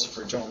Searle,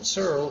 philosopher John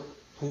Searle,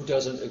 who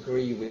doesn't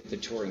agree with the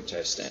Turing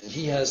test. And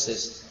he has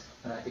this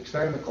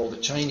experiment called the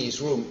Chinese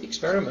room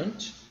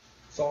experiment,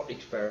 thought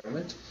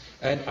experiment.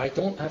 And I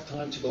don't have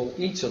time to go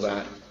into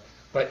that,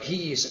 but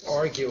he is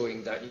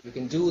arguing that you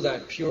can do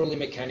that purely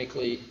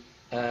mechanically,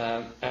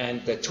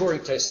 and the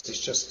Turing test is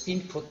just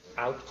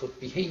input-output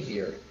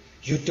behavior.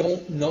 You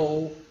don't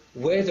know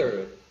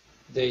whether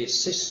the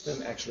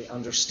system actually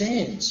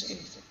understands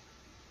anything.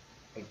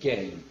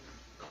 Again,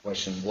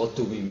 question, what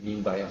do we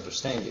mean by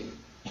understanding?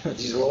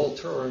 These are all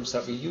terms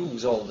that we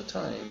use all the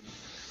time.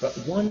 But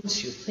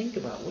once you think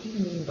about what do you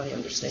mean by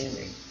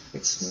understanding,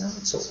 it's not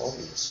so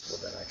obvious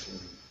what that actually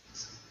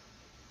means.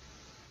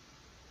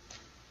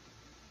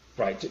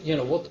 Right,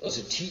 what does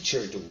a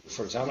teacher do?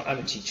 For example, I'm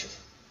a teacher.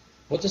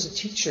 What does a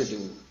teacher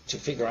do to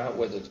figure out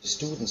whether the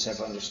students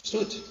have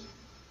understood?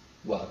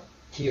 Well,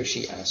 he or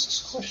she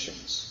asks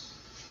questions.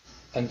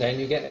 And then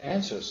you get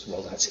answers.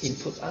 Well, that's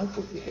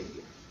input-output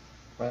behavior.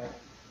 Right?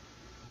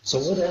 So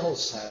what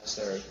else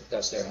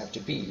does there have to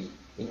be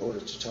in order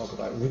to talk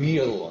about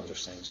real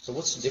understanding? So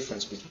what's the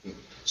difference between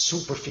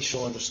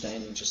superficial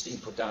understanding, just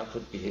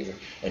input-output behavior,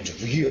 and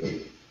real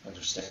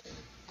understanding?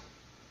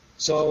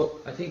 So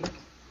I think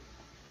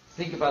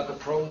about the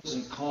pros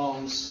and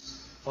cons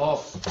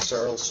of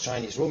Searle's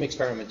Chinese room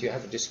experiment. You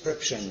have a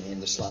description in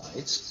the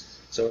slides.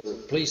 So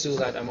please do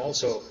that. I'm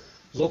also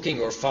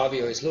looking, or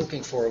Fabio is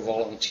looking for a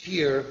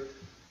volunteer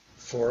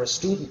for a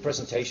student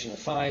presentation, a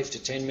 5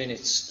 to 10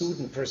 minute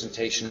student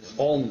presentation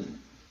on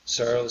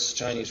Searle's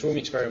Chinese room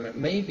experiment.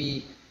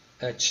 Maybe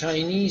a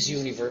Chinese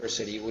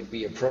university would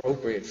be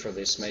appropriate for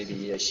this,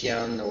 maybe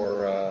Xi'an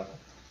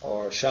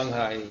or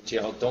Shanghai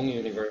Jiaotong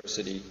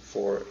University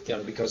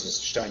because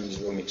it's a Chinese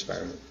room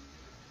experiment.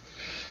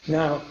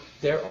 Now,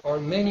 there are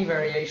many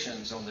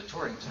variations on the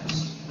Turing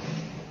test.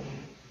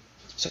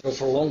 So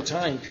for a long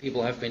time,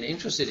 people have been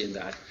interested in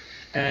that.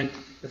 And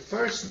the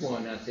first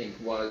one, I think,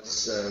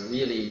 was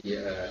really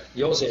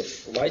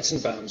Joseph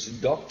Weizenbaum's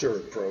doctor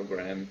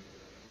program.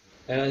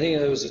 And I think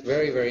it was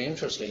very, very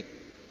interesting.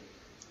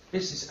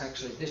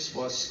 This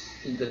was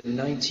in the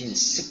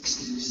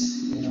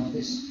 1960s.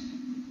 This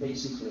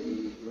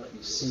basically, let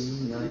me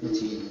see,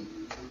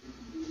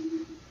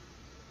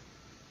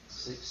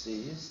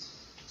 1960s.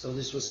 So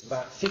this was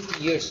about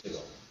 50 years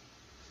ago.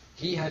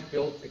 He had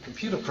built a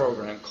computer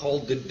program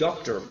called the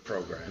doctor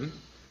program.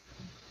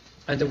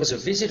 And there was a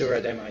visitor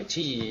at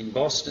MIT in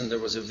Boston. There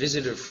was a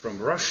visitor from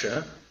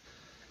Russia.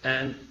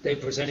 And they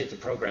presented the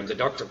program, the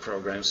doctor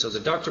program. So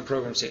the doctor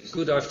program said,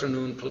 good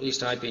afternoon, please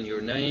type in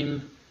your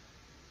name.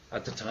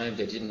 At the time,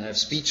 they didn't have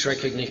speech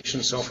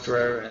recognition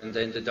software. And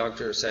then the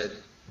doctor said,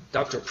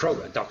 doctor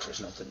program, doctor's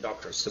not the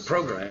doctor, it's the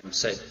program,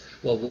 said,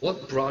 well,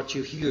 what brought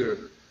you here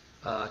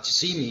to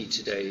see me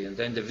today. And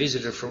then the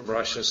visitor from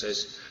Russia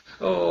says,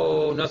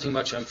 oh, nothing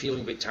much, I'm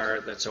feeling a bit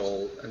tired, that's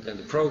all. And then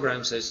the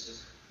program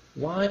says,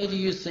 why do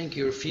you think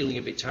you're feeling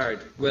a bit tired?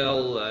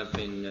 Well, I've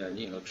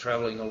been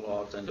traveling a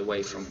lot and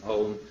away from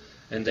home.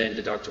 And then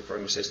the doctor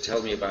program says,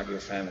 tell me about your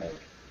family.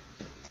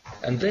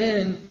 And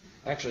then,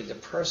 actually,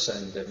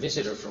 the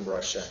visitor from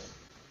Russia,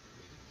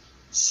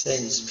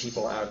 sends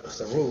people out of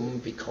the room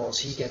because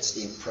he gets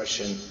the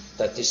impression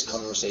that this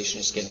conversation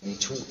is getting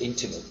too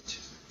intimate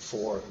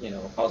for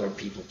other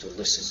people to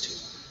listen to.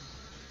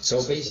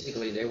 So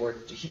basically,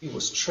 he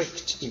was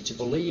tricked into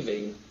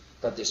believing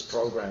that this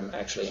program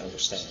actually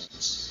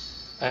understands.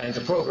 And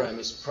the program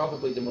is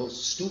probably the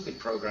most stupid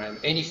program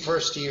any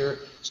first-year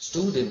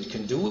student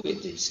can do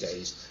it these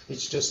days.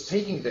 It's just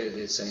taking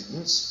the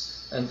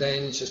sentence and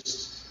then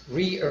just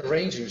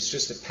rearranging. It's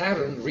just a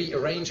pattern,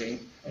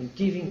 rearranging, and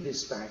giving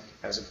this back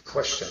as a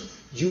question,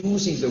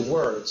 using the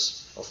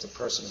words of the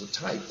person who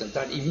typed. And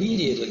that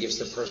immediately gives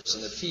the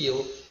person a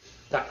feel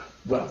that,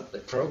 well, the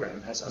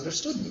program has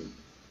understood me.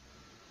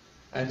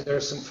 And there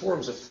are some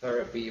forms of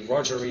therapy,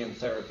 Rogerian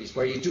therapies,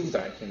 where you do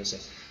that. Say,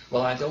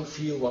 well, I don't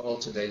feel well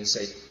today, and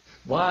say,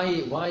 why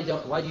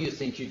do you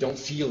think you don't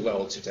feel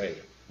well today?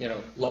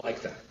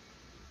 Like that.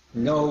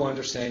 No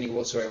understanding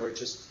whatsoever,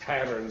 just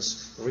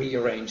patterns,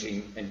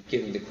 rearranging, and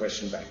giving the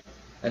question back.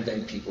 And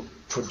then people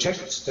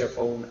project their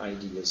own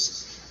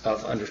ideas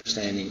of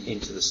understanding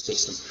into the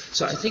system.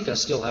 So I think I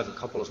still have a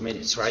couple of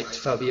minutes, right,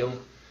 Fabio?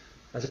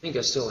 I think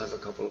I still have a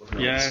couple of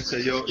minutes.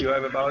 Yes, you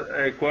have about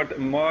a quarter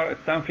more,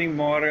 something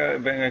more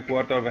than a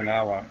quarter of an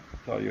hour.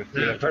 So you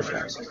still have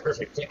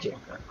perfect. Thank you.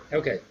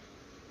 Okay.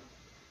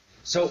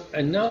 So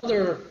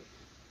another,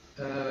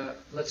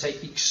 let's say,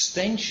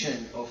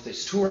 extension of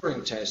this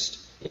Turing test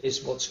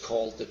is what's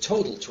called the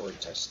total Turing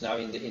test. Now,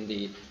 in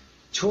the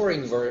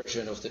Turing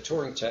version of the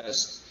Turing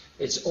test,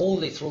 it's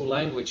only through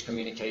language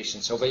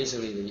communication. So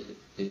basically,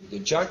 the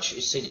judge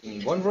is sitting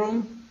in one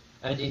room,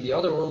 and in the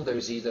other room,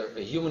 there's either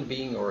a human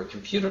being or a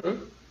computer,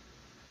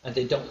 and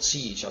they don't see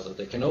each other.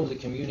 They can only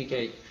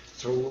communicate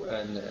through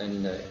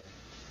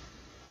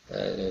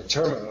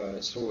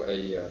through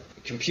a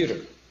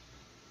computer.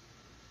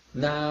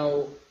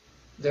 Now,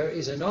 there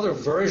is another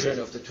version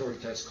of the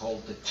Turing test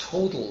called the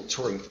total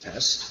Turing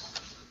test.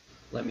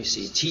 Let me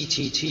see,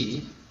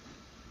 TTT,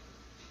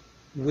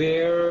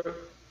 where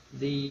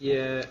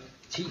the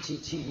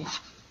TTT,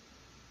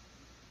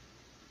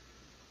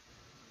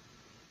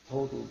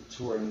 total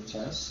Turing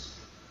test,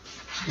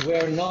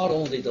 where not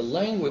only the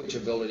language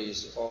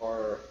abilities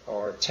are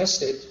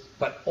tested,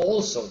 but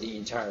also the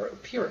entire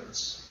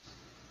appearance,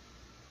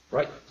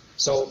 right?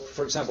 So,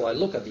 for example, I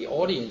look at the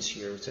audience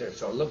here,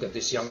 so I look at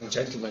this young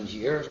gentleman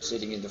here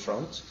sitting in the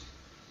front.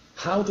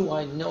 How do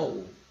I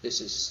know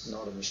this is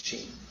not a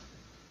machine?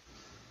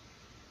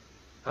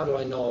 How do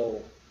I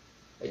know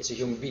it's a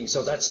human being?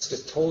 So that's the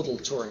total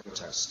Turing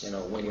test,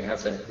 when you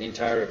have the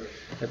entire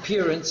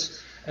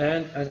appearance.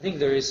 And I think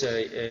there is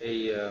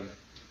a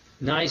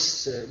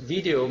nice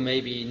video,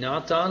 maybe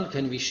not done.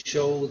 Can we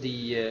show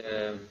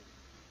the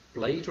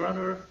Blade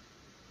Runner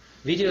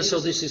video? So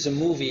this is a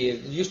movie.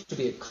 It used to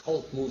be a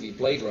cult movie,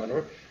 Blade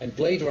Runner. And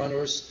Blade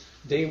Runners,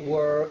 they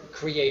were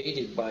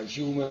created by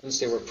humans.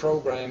 They were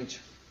programmed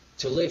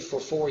to live for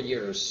 4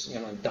 years,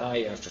 and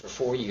die after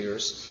 4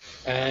 years.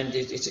 And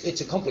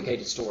it's a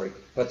complicated story.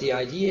 But the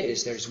idea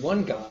is there's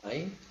one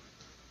guy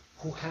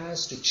who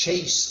has to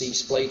chase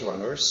these Blade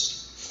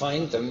Runners,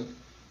 find them,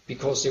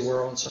 because they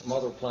were on some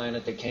other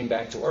planet. They came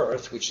back to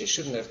Earth, which they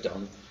shouldn't have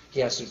done. He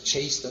has to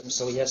chase them,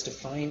 so he has to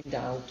find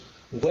out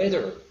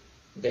whether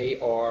they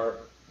are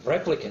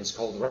replicants,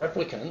 called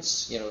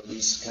replicants,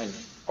 these kind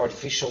of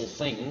artificial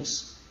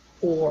things,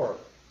 or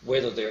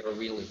whether they're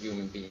real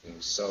human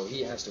beings. So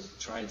he has to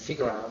try and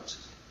figure out,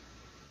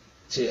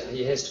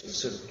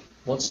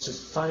 wants to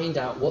find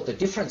out what the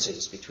difference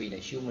is between a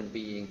human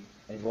being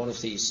and one of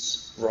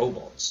these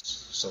robots,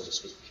 so to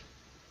speak.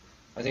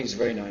 I think it's a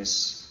very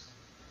nice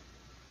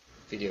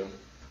video.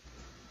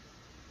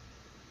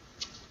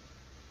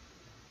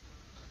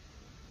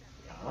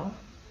 Yeah.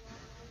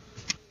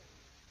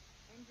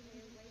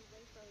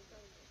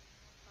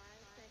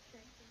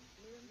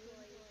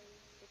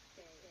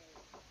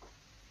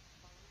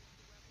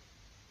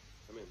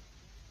 Come in.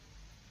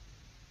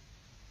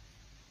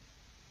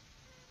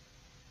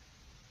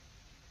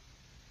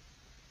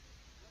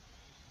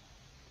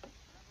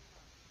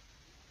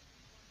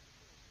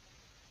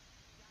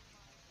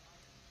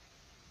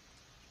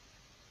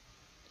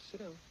 Sit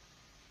down.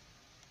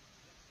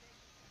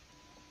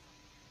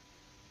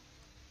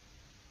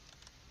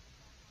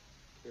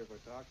 Care if I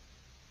talk?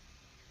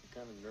 I'm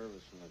kind of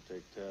nervous when I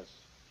take tests.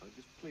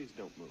 Just please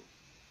don't move.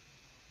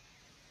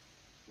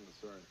 I'm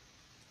sorry.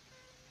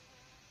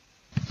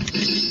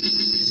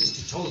 This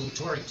is the total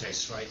Turing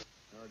test, right?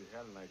 I already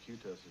had an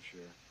IQ test this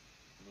year.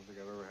 I don't think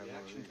I've ever had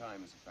one of these. Reaction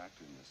time is a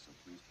factor in this, so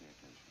please pay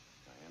attention.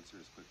 Now answer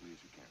as quickly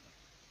as you can.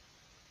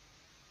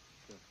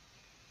 Sure.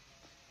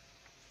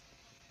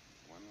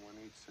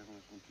 1187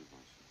 is from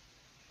Tucson.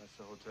 That's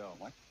the hotel.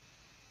 What?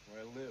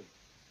 Where I live.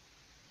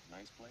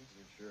 Nice place?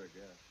 Yeah, sure, I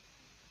guess.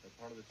 That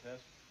part of the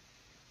test?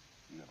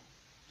 No,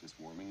 just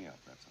warming you up,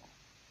 that's all.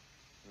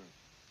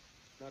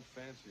 Not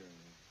fancy or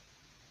anything.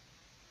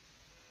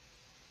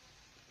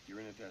 You're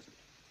in a desert,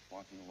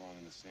 walking along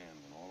in the sand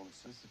when all of a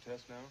sudden... Is this the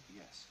test now?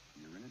 Yes,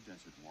 you're in a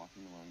desert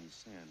walking along in the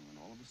sand when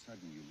all of a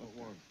sudden you look...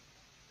 What one?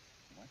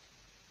 What?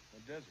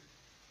 A desert.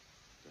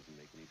 Doesn't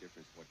make any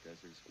difference what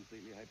desert is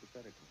completely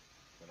hypothetical.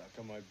 But how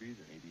come I'd be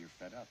there? Maybe you're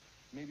fed up.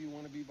 Maybe you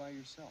want to be by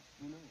yourself.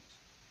 Who knows?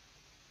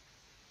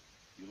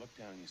 You look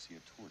down and you see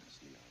a tortoise,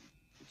 Leon.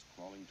 It's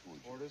crawling towards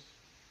you. Tortoise?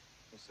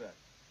 What's that?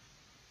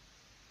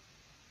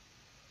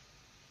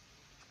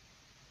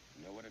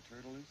 You know what a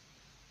turtle is?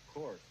 Of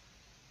course.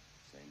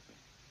 Same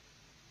thing.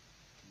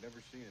 I've never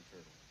seen a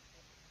turtle.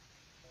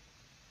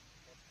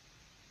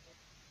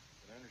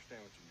 But I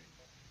understand what you mean.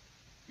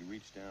 You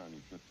reach down,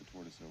 you flip the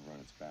tortoise over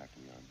on its back,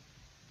 Leon.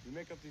 You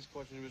make up these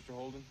questions, Mr.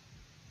 Holden?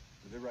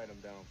 Or they write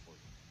them down for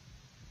you?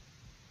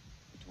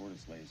 The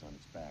tortoise lays on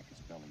its back,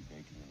 its belly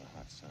baking in the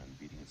hot sun,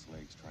 beating its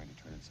legs, trying to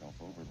turn itself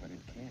over, but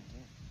it can't.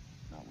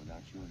 Not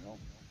without your help.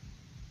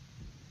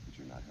 But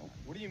you're not helping.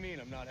 What do you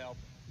mean I'm not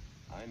helping?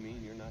 I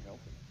mean you're not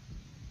helping.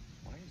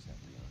 Why is that,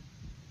 Leon?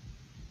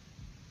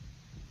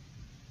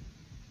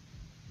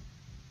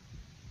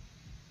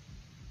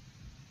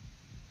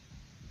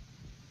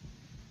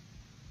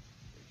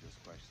 They're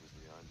just questions,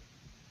 Leon.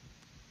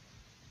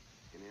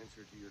 In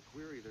answer to your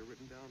query, they're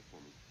written down for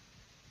me.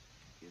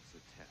 It's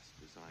a test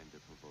designed to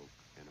provoke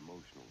an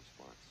emotional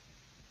response.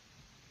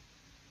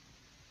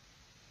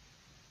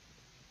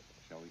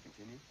 Shall we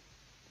continue?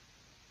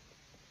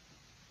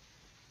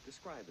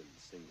 Describe in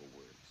single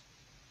words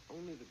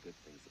only the good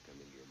things that come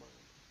into your mind.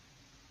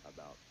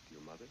 About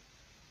your mother?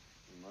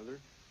 Your mother?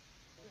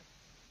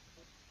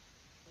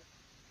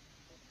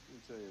 Let me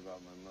tell you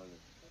about my mother.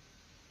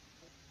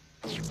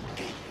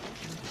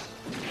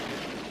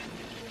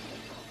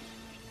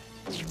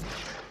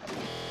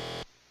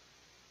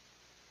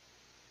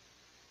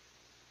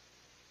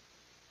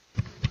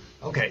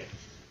 Okay.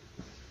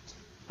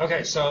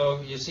 Okay,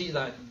 so you see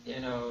that,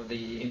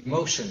 the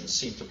emotions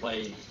seem to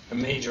play a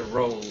major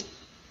role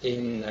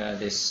in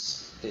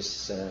this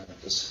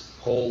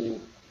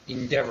whole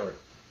endeavor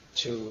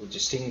to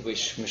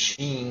distinguish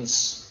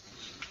machines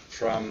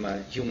from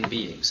human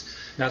beings.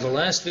 Now, the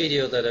last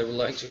video that I would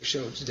like to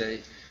show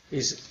today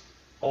is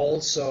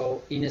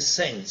also, in a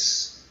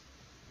sense,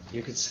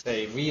 you could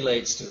say,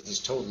 relates to this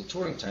total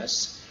Turing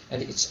test,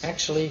 and it's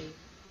actually,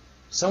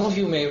 some of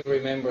you may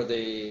remember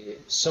the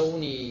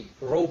Sony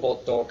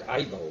robot dog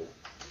Aibo.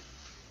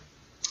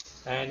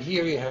 And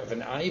here you have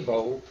an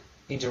Aibo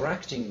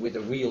interacting with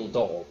a real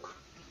dog.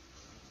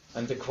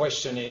 And the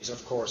question is,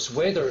 of course,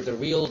 whether the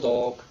real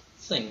dog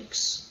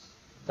thinks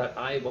that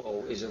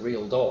Aibo is a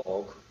real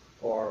dog,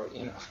 or,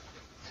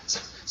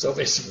 so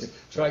basically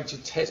trying to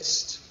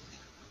test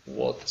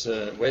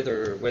whether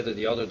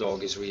the other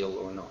dog is real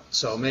or not.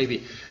 So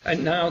maybe,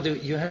 and now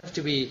you have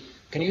to be,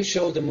 can you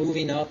show the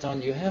movie now,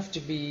 Tom? You have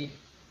to be,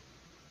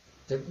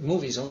 the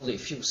movie is only a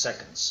few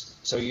seconds,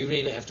 so you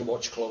really have to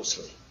watch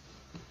closely.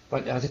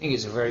 But I think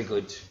it's a very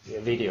good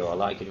video. I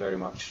like it very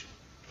much.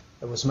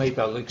 It was made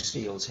by Luke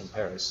Steels in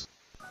Paris.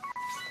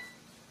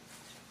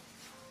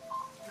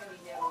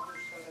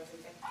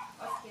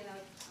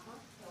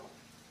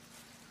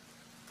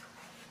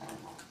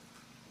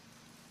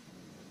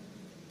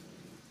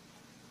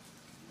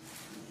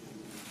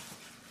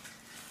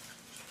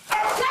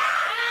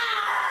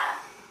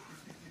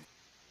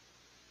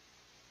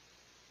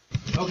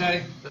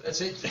 Okay,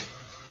 that's it.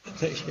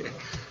 Thank you.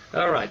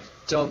 All right,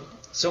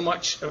 so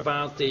much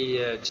about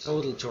the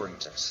total Turing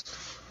test.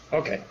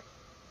 Okay,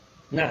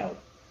 now,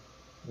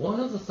 one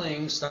of the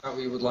things that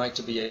we would like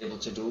to be able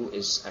to do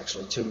is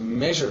actually to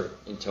measure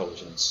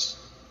intelligence.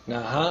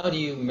 Now, how do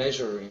you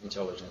measure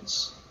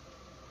intelligence?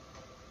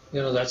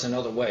 That's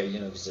another way,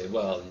 you say,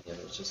 well,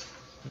 just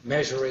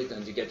measure it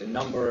and you get a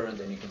number, and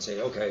then you can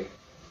say, okay,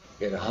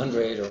 get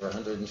 100 or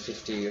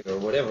 150 or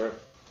whatever,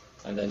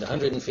 and then the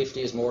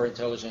 150 is more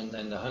intelligent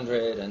than the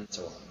 100, and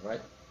so on,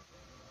 right?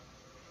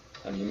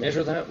 And you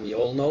measure that. We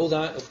all know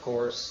that, of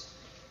course.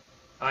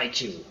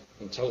 IQ,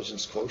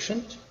 intelligence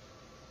quotient.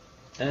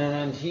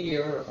 And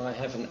here I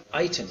have an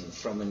item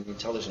from an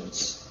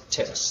intelligence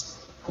test.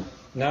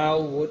 Now,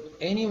 would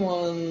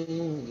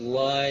anyone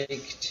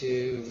like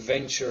to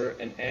venture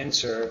an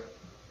answer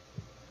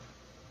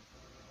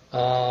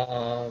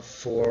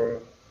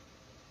for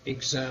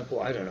example,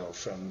 I don't know,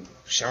 from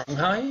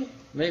Shanghai,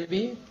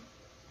 maybe?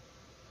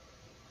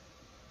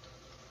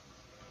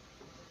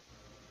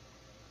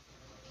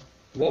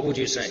 What would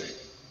you say?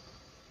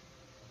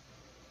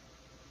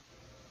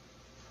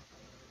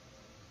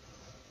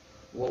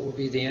 What would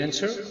be the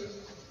answer?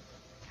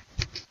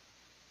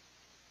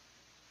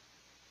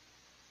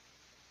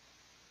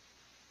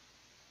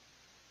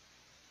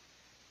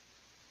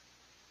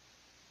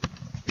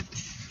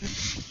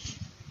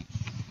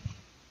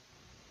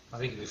 I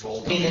think we've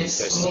all done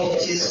this.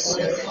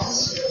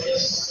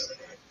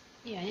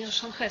 Не, они же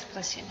Шанхай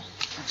спросили.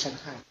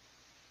 Шанхай.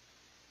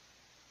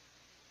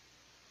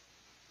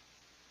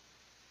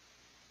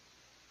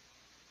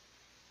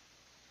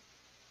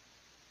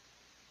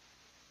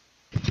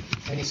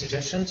 Any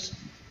suggestions?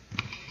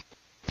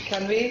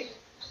 Can we?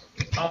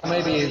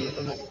 Maybe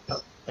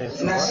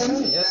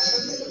Nathan?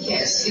 yes.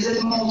 Yes. Is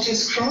it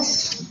Maltese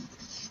cross?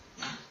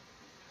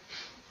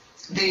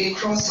 The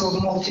cross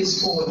of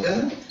Maltese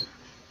border?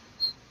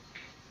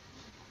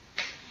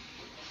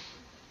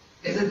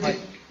 Is it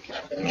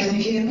can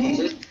you hear me?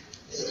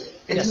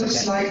 It Yes,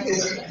 looks like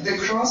the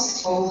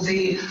cross of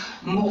the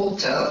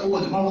Malta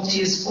or the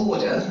Maltese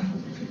border.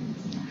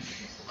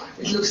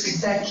 It looks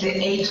exactly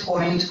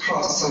 8-point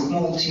cross of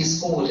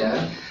Maltese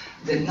border,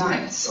 the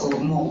Knights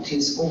of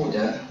Maltese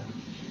border.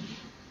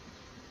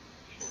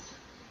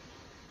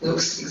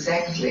 Looks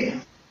exactly.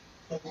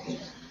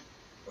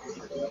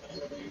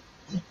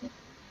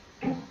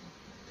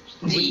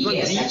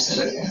 Yes,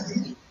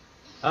 absolutely.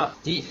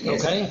 D.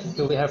 Okay.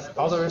 Do we have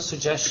other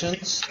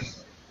suggestions?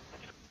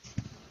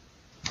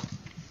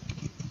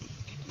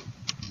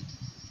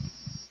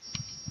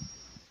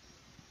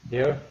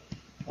 Here,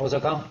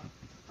 Osaka.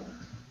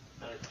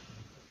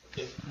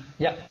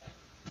 Yeah.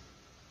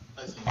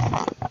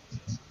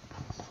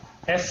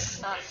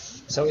 F.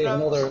 So we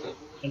have another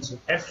answer.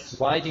 F.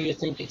 Why do you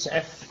think it's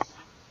F?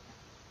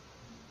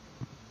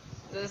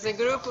 There's a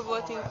group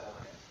voting.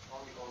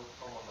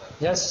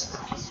 Yes.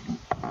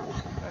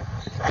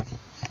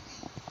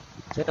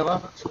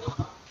 Geneva.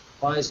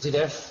 Why is it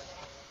F?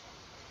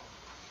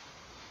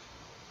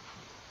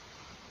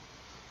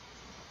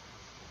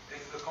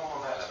 It's the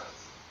common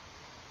elements.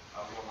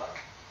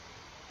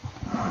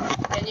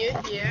 Can you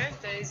hear?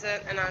 There is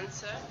an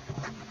answer.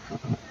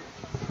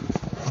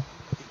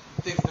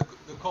 It takes the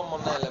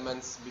common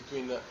elements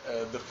between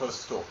the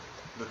first two.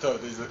 The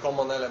third is the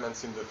common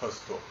elements in the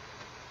first two.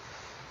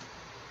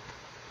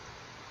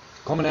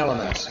 Common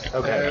elements.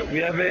 Okay. We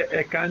have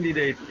a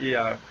candidate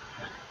here.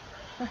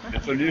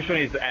 The solution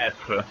is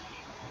F.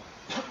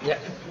 Yeah.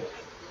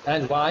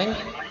 And why?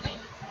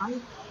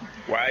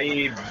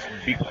 Why?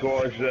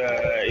 Because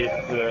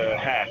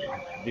it's half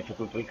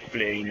difficult to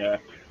explain.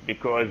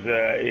 Because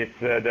it's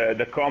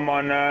the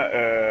common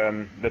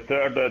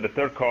the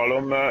third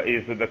column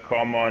is the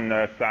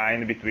common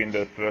sign between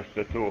the first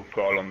two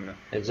columns.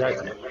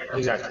 Exactly.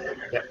 Yeah.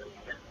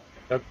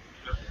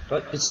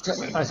 But it's,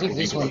 I think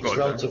this one is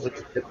relatively,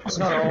 it's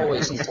not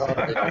always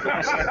entirely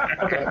obvious.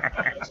 Okay.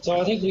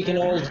 So I think we can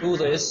all do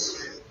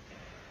this.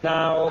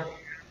 Now,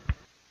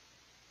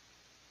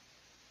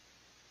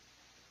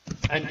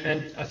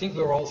 and I think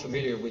we're all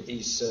familiar with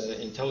these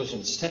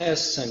intelligence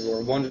tests, and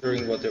we're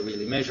wondering what they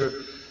really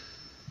measure.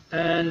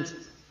 And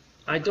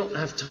I don't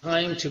have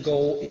time to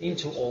go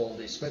into all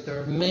this, but there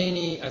are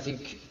many, I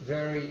think,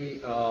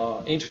 very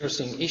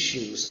interesting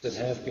issues that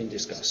have been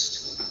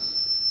discussed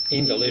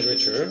in the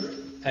literature.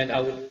 And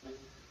I would,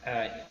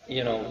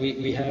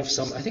 we have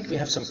some, I think we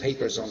have some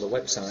papers on the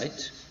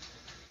website.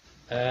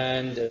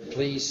 And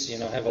please,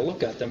 have a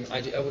look at them.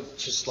 I would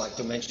just like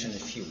to mention a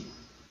few.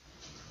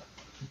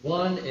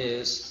 One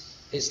is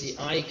the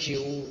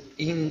IQ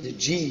in the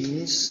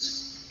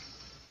genes,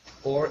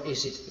 or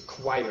is it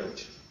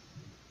acquired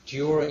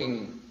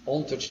during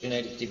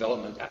ontogenetic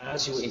development?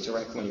 As you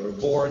interact when you're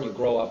born, you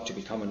grow up to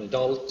become an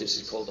adult.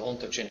 This is called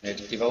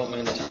ontogenetic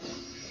development.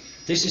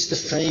 This is the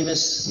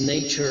famous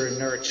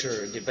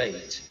nature-nurture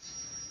debate.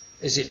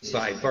 Is it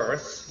by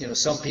birth?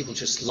 Some people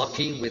just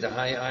lucky with a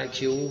high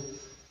IQ.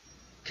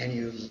 Can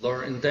you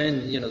learn? And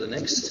then, the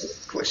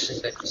next question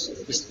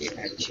is the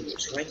IQ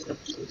trained?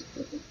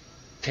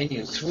 Can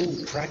you,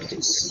 through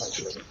practice,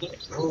 actually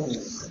improve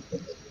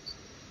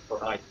your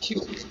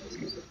IQ?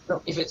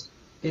 No,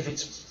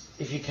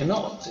 if you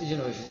cannot,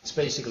 if it's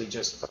basically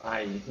just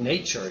by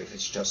nature, if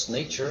it's just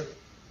nature,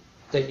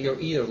 then you're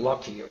either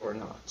lucky or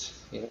not.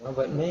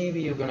 But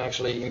maybe you can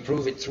actually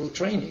improve it through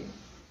training.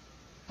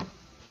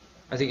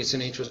 I think it's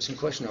an interesting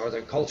question. Are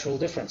there cultural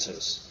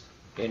differences?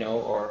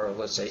 Or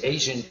let's say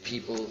Asian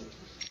people,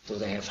 do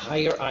they have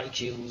higher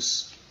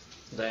IQs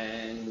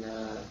than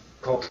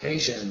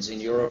Caucasians in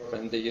Europe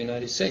and the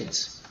United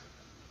States?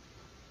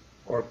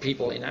 Or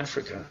people in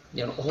Africa?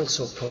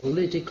 Also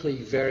politically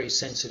very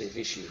sensitive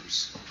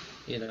issues.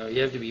 You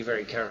have to be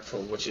very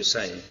careful what you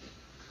say.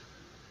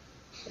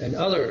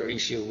 Another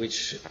issue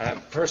which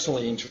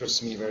personally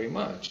interests me very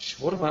much,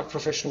 what about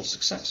professional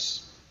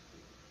success?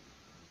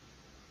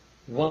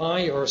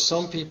 Why are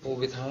some people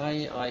with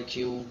high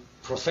IQ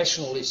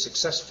professionally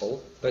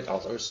successful, but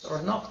others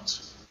are not?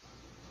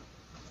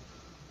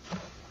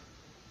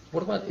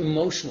 What about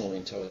emotional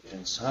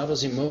intelligence? How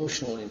does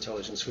emotional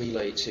intelligence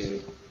relate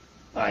to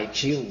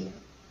IQ?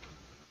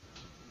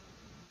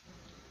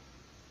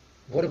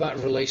 What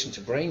about relation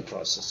to brain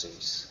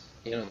processes?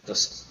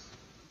 Does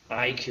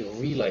IQ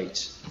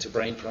relate to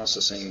brain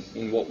processing?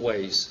 In what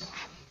ways?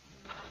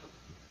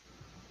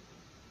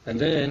 And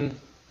then,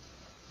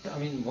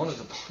 one of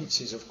the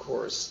points is, of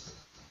course,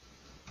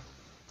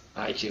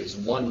 IQ is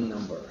one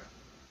number.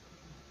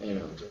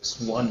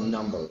 Just one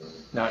number.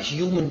 Now,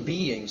 human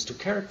beings, to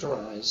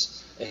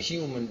characterize a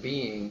human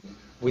being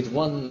with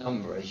one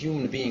number, a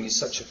human being is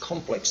such a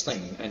complex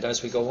thing, and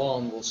as we go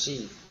on,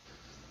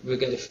 we'll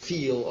get a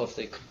feel of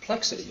the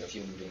complexity of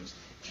human beings.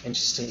 And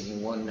just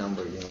taking one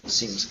number,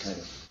 seems kind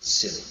of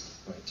silly,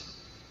 right?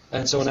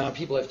 And so now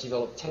people have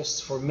developed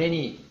tests for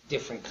many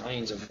different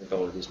kinds of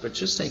abilities, but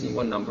just taking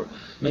one number,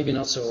 maybe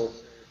not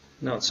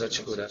such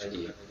a good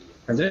idea.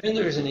 And then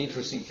there is an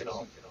interesting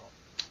phenomenon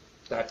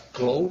that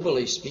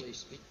globally speaking,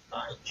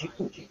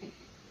 IQ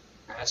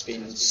has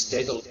been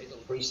steadily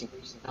increasing.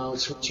 Now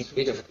it's reaching a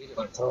bit of a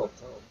plateau,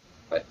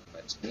 but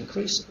it's been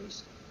increasing.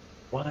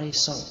 Why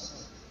so?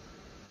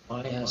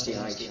 Why has the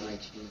IQ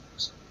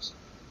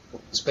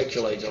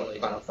speculated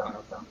about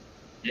that?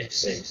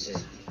 Yes.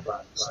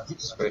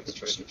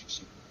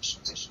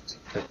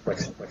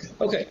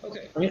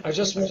 Okay. I mean, I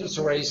just wanted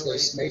to raise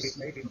this,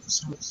 maybe in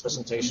the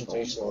presentation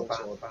also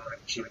about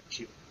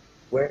IQ,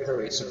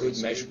 whether it's a good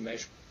measure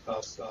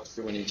of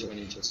human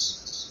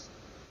intelligence.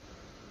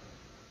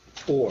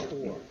 Or,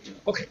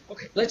 okay.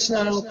 Let's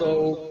now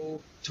go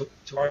to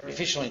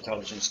artificial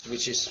intelligence,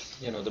 which is,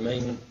 the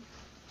main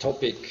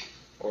topic,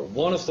 or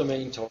one of the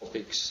main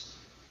topics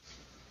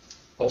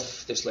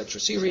of this lecture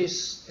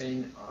series.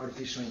 In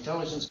artificial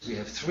intelligence, we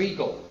have 3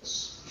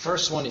 goals.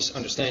 First one is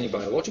understanding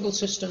biological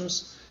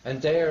systems,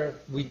 and there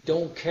we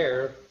don't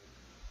care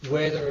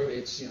whether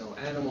it's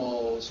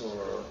animals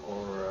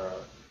or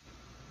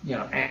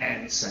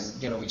ants,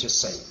 and we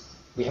just say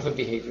we have a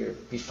behavior,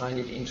 we find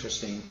it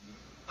interesting.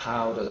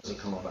 How does it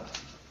come about?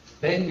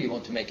 Then we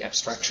want to make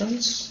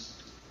abstractions.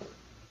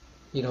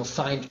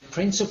 Find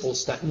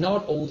principles that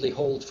not only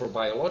hold for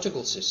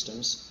biological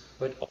systems,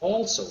 but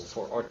also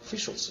for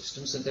artificial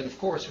systems. And then, of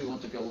course, we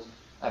want to build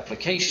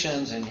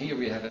applications. And here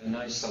we have a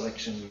nice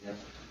selection. We have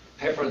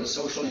Pepper, the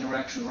social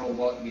interaction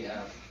robot. We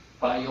have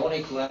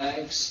bionic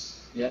legs.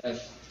 We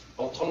have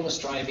autonomous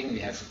driving. We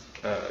have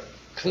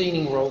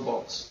cleaning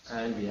robots.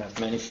 And we have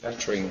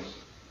manufacturing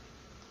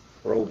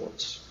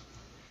robots.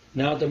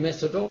 Now, the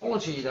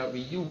methodology that we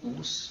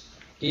use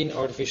in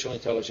artificial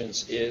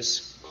intelligence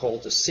is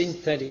called the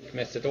synthetic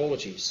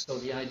methodology. So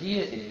the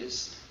idea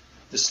is,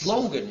 the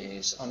slogan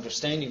is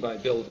understanding by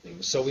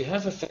building. So we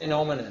have a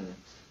phenomenon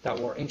that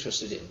we're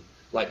interested in,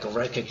 like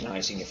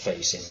recognizing a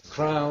face in a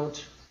crowd,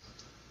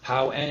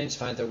 how ants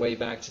find their way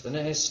back to the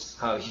nest,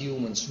 how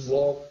humans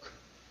walk,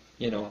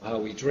 how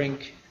we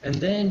drink. And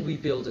then we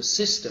build a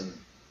system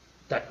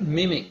that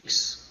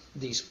mimics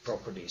these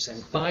properties.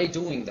 And by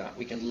doing that,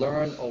 we can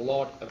learn a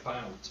lot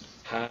about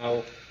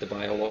how the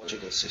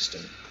biological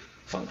system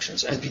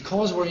functions. And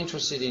because we're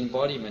interested in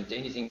embodiment,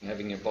 anything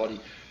having a body,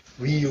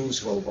 we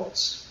use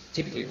robots.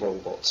 Typically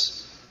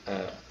robots,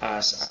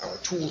 as our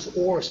tools,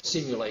 or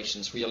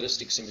simulations,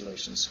 realistic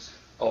simulations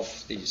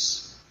of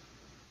these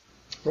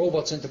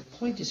robots. And the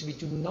point is, we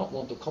do not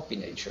want to copy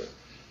nature.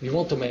 We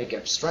want to make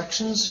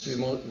abstractions. We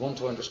want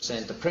to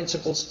understand the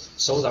principles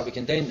so that we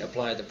can then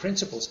apply the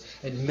principles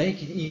and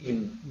make it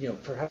even,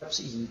 perhaps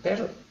even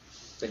better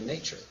than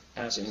nature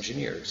as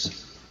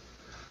engineers.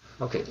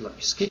 Okay, let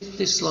me skip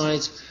this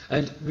slide,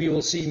 and we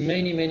will see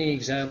many, many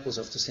examples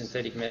of the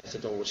synthetic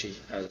methodology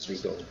as we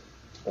go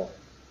on.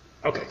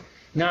 Okay,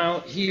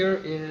 now here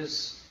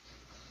is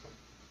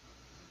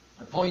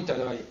a point that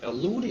I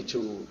alluded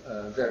to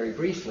very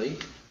briefly,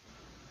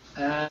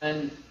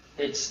 and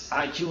it's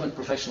IQ and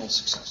professional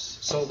success.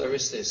 So there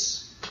is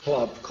this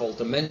club called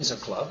the Mensa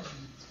Club,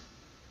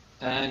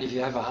 and if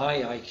you have a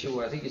high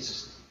IQ, I think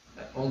it's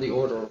on the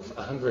order of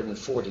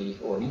 140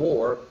 or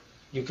more,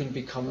 you can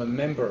become a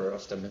member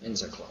of the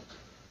Mensa Club.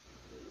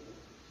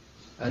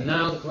 And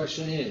now the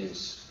question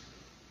is,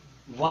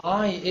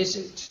 why is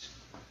it?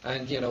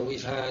 And,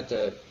 we've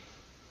had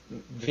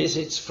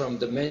visits from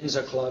the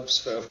Mensa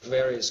clubs of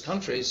various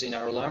countries in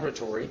our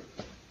laboratory,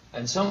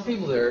 and some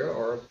people there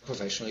are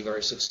professionally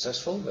very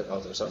successful, but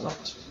others are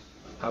not.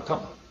 How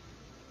come?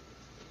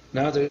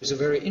 Now, there's a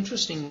very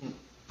interesting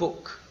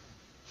book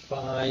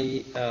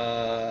by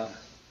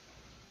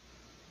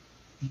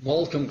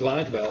Malcolm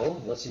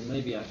Gladwell. Let's see,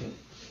 maybe I can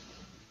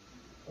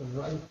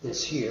write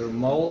this here.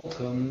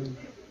 Malcolm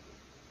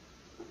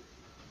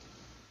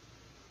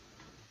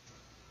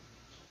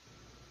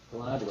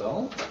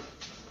Gladwell.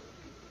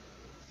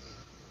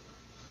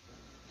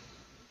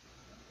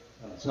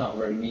 It's not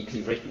very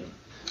neatly written,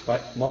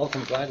 but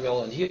Malcolm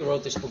Gladwell, and he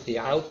wrote this book, The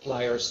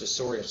Outliers, The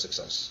Story of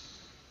Success.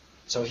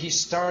 So he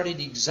started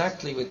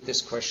exactly with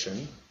this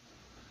question: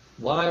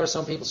 why are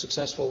some people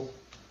successful?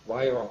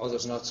 Why are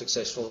others not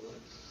successful,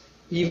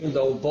 even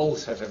though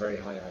both have a very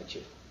high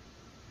IQ?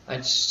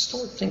 And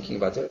start thinking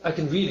about it. I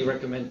can really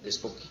recommend this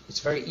book.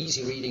 It's very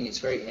easy reading. It's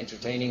very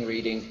entertaining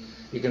reading.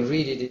 You can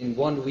read it in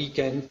one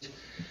weekend.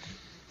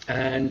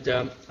 And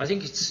I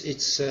think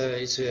it's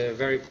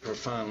very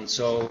profound.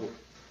 So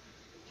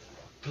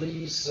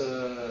please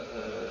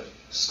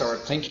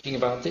start thinking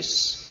about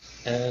this,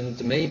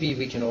 and maybe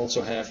we can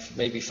also have,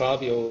 maybe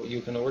Fabio,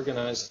 you can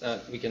organize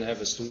that. We can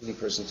have a student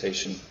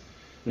presentation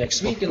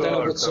next week, and then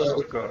I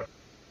would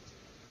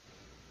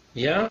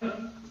yeah,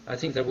 I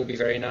think that would be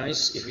very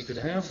nice if we could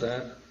have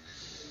that.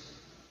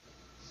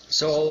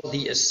 So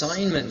the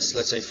assignments,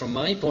 let's say, from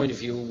my point of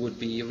view, would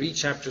be read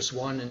chapters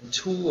 1 and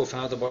 2 of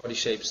How the Body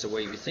Shapes the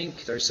Way We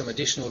Think. There's some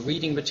additional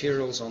reading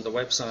materials on the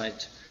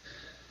website.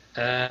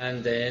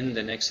 And then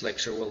the next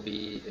lecture will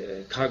be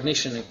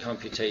Cognition and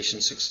Computation,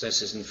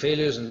 Successes and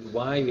Failures, and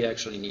why we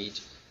actually need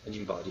an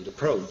embodied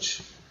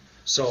approach.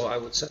 So I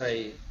would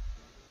say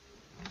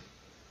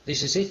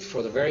this is it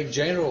for the very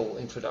general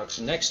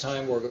introduction. Next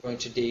time we're going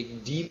to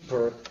dig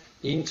deeper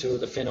into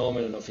the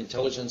phenomenon of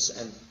intelligence,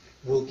 and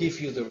we'll give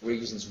you the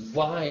reasons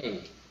why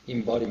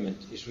embodiment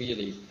is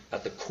really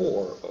at the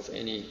core of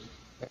any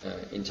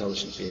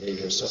intelligent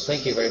behavior. So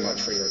thank you very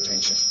much for your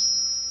attention.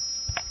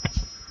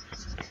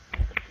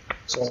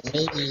 So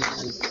maybe,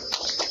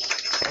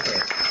 okay.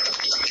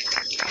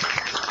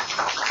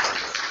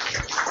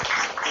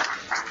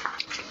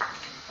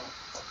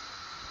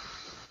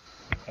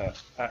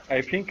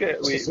 I think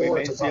we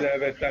may still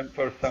have time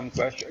for some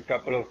a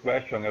couple of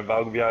questions.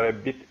 About we are a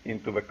bit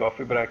into the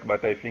coffee break,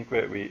 but I think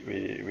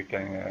we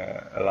can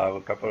allow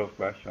a couple of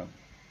questions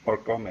or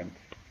comments.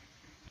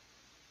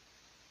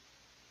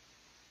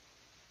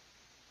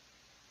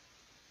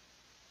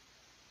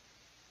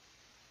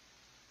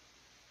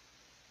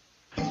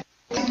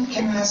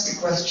 Can I ask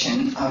a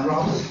question,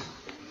 Rolf?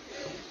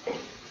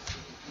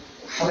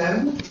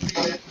 Hello?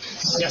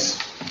 Yes.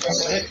 Go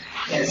ahead.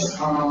 Yes,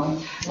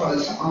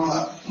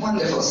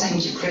 wonderful,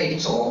 thank you,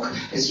 great talk,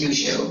 as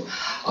usual.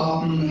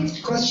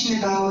 Question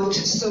about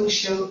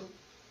social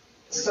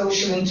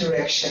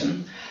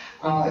interaction.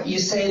 You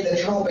say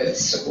that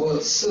robots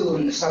will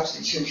soon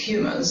substitute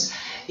humans,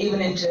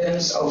 even in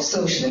terms of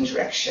social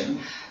interaction.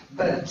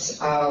 But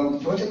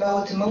what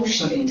about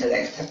emotional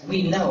intellect?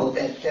 We know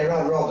that there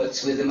are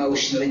robots with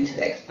emotional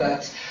intellect,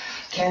 but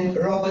can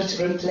robots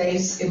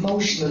replace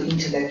emotional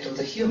intellect of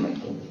the human?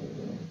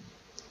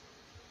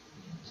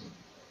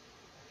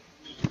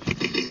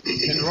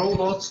 Can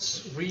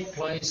robots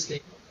replace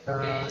the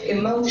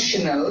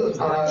emotional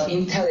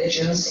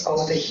intelligence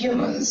of the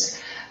humans?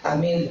 I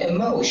mean,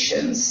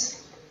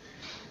 emotions.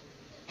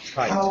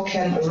 Right. How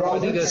can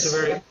robots?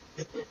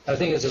 I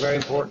think it's a very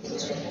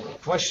important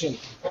question.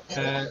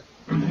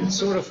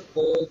 Sort of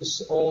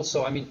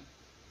also, I mean,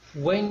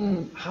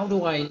 how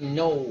do I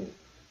know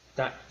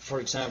that,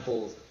 for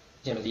example,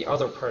 the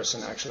other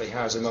person actually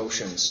has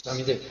emotions? I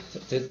mean,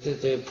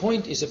 the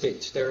point is a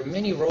bit, there are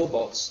many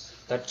robots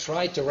that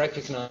try to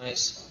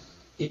recognize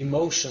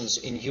emotions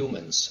in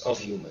humans,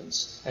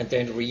 and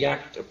then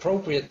react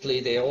appropriately.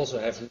 They also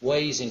have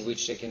ways in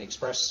which they can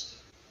express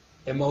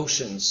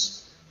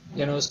emotions.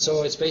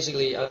 So it's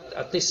basically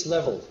at this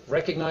level,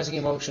 recognizing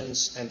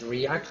emotions and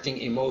reacting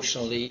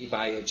emotionally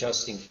by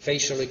adjusting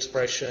facial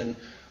expression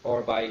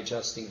or by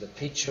adjusting the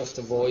pitch of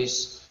the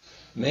voice,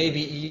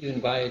 maybe even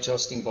by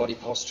adjusting body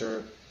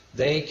posture.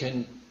 They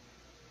can,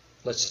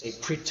 let's say,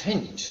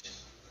 pretend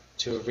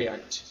to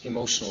react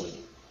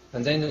emotionally.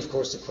 And then, of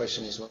course, the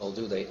question is, well,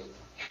 do they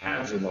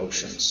have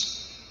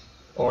emotions?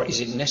 Or is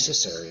it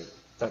necessary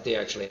that they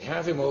actually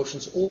have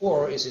emotions?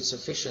 Or is it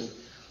sufficient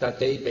that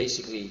they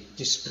basically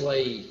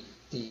display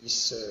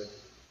these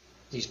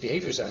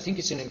behaviors? I think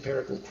it's an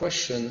empirical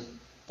question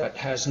that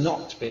has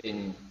not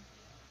been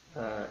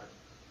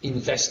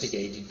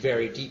investigated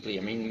very deeply.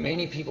 I mean,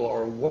 many people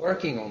are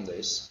working on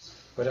this,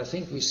 but I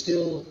think we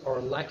still are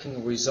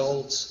lacking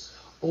results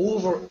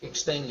over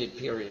extended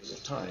periods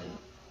of time.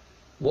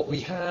 What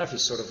we have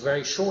is sort of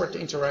very short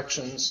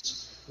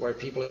interactions where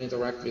people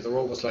interact with the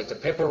robots, like the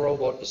Pepper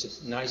robot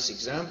is a nice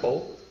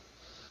example,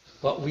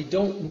 but we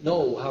don't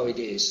know how it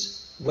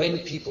is when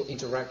people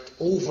interact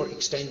over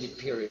extended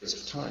periods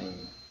of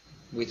time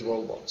with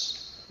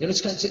robots.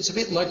 It's a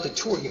bit like the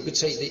Turing, you could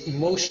say the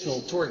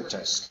emotional Turing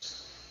test.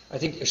 I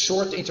think a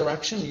short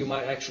interaction, you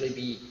might actually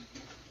be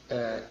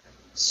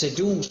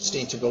seduced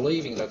into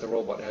believing that the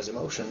robot has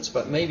emotions,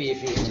 but maybe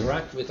if you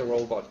interact with the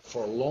robot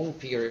for a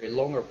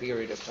longer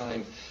period of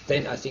time,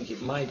 then I think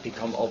it might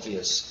become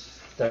obvious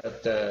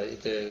that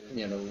the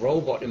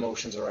robot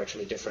emotions are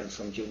actually different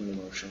from human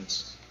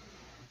emotions.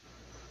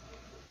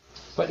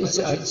 But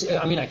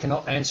I mean, I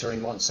cannot answer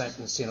in one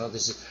sentence.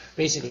 This is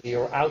basically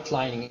you're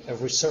outlining a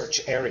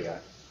research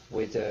area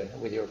with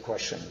your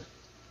question.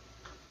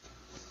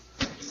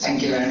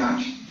 Thank you very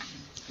much.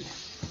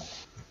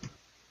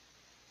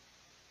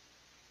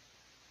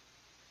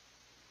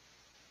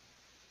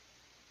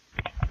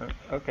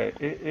 Okay,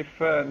 if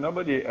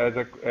nobody has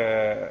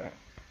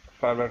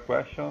further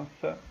questions,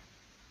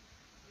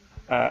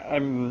 I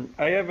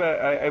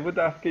would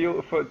ask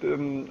you for.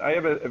 I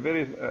have a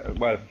very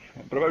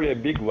probably a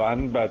big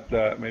one, but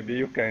maybe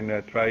you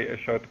can try a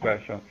short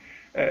question.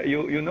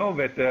 You know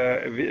that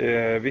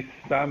this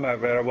summer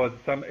there was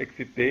some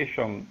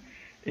excitation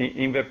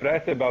in the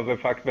press about the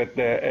fact that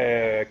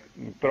the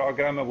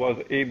program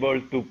was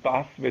able to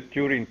pass the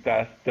Turing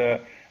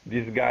test,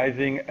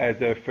 disguising as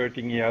a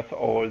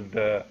 13-year-old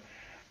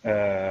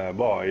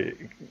boy.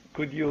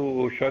 Could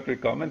you shortly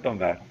comment on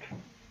that?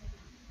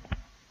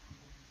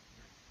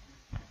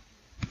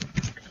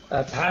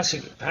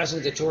 Passing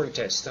the Turing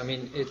test. I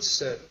mean,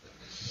 it's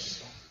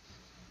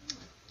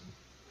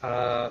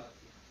I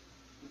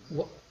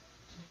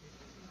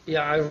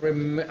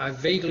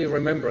vaguely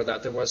remember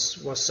that there was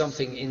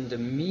something in the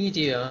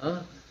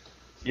media.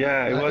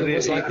 Yeah, it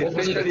was like, what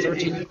was it, a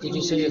 13? Did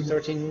you say a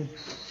 13?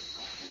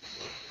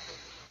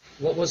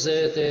 What was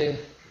what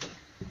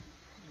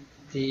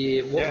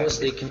was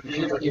the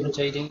computer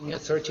imitating a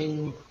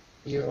 13?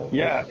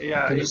 Yeah.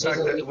 In fact,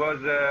 it was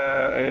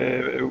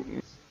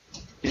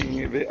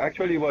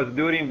actually was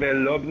during the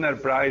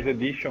Loebner Prize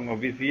edition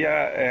of this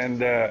year, and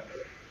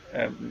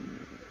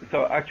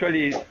so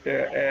actually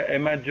a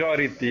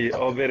majority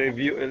of the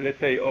review, let's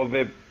say, of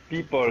the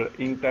people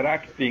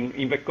interacting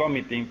in the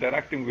committee,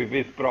 interacting with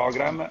this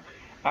program,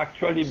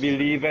 actually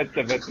believed that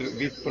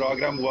this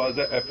program was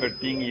a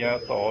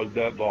 13-year-old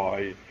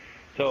boy.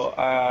 So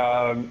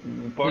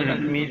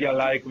important media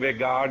like The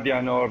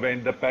Guardian or The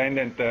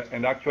Independent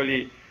and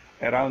actually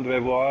around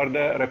the world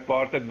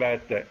reported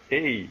that,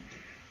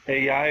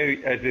 AI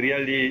has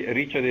really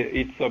reached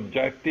its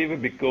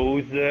objective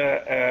because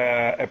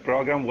a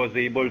program was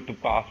able to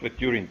pass the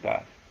Turing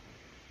test.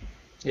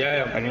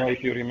 Yeah. I don't know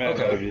if you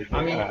remember this.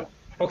 I mean,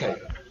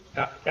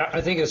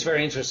 I think it's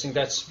very interesting.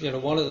 That's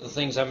one of the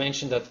things I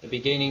mentioned at the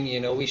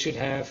beginning. We should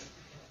have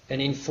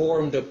an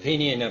informed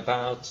opinion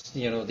about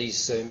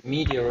these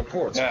media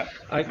reports. Yeah,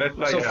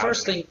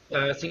 first thing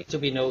I think to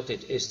be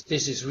noted is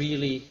this is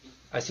really,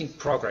 I think,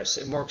 progress,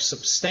 a more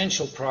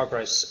substantial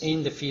progress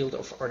in the field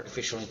of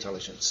artificial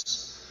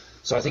intelligence.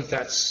 So I think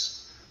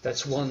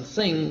that's one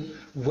thing.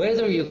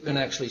 Whether you can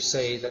actually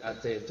say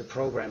that the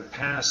program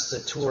passed the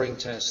Turing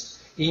test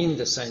in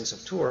the sense of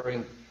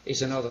Turing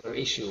is another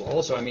issue.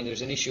 Also, I mean,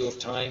 there's an issue of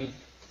time.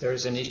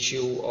 There's an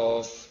issue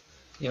of,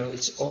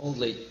 it's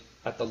only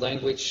at the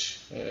language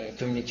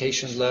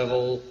communication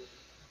level.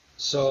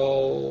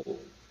 So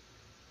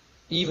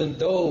even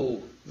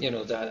though,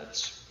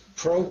 that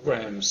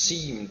program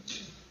seemed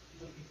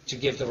to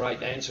give the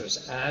right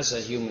answers as a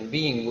human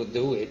being would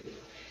do it,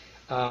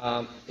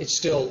 it's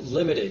still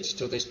limited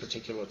to this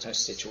particular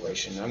test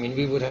situation. I mean,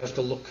 we would have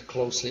to look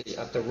closely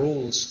at the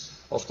rules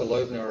of the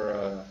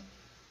Loebner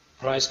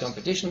Prize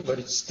competition, but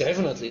it's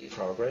definitely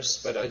progress.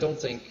 But I don't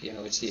think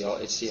it's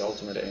the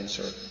ultimate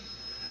answer.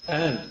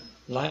 And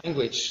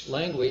language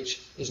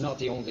is not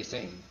the only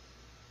thing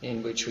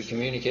in which we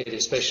communicate,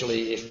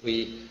 especially if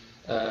we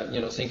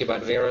think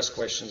about Vera's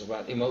questions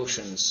about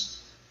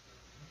emotions.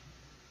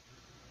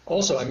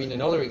 Also, I mean,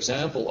 another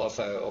example of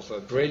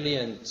a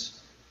brilliant,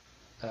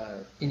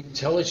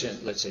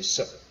 intelligent, let's say,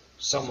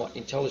 somewhat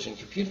intelligent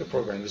computer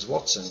program is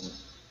Watson.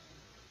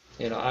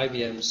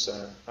 IBM's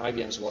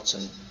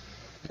Watson,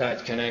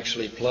 that can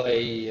actually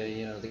play,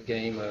 the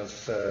game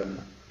of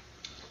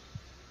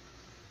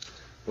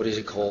what is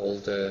it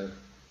called?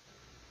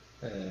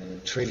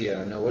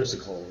 Trivia? No, what is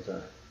it called?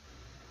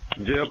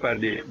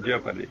 Jeopardy.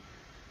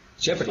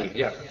 Jeopardy,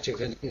 yeah,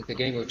 the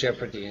game of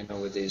Jeopardy,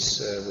 with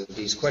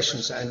these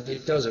questions, and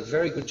it does a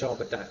very good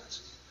job at that.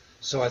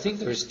 So I think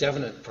there is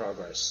definite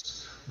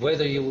progress.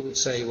 Whether you would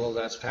say, well,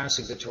 that's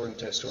passing the Turing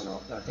test or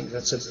not, I think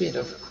that's a bit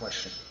of a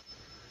question.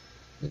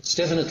 It's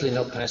definitely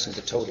not passing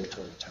the total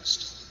Turing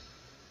test.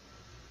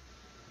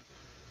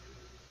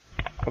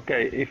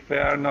 Okay, if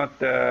there are not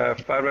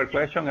further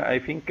questions, I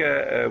think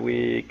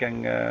we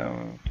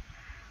can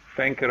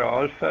thank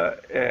Rolf,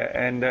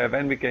 and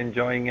then we can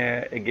join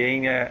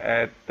again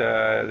at,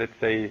 let's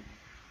say,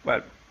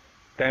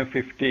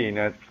 10:15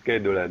 as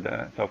scheduled,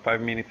 so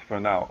 5 minutes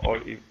from now. Or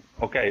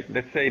okay,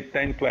 let's say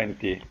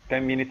 10:20,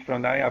 10 minutes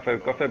from now after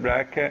coffee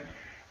break,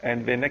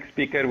 and the next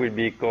speaker will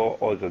be Ko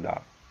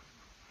Ozoda,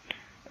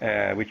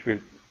 which will,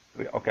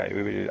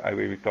 I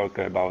will talk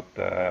about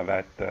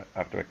that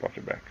after the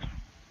coffee break.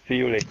 See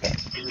you later.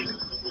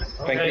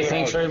 Okay,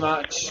 thanks very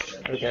much.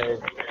 Okay,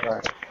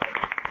 bye.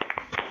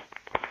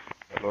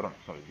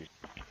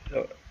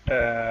 So,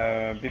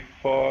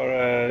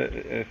 before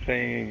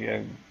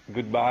saying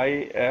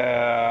goodbye,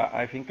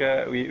 I think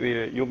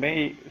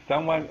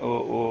someone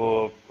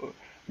who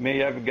may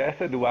have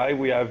guessed why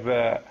we have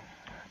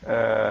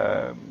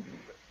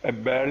a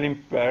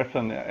Berlin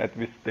person at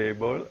this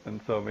table,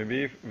 and so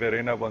maybe if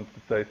Verena wants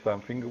to say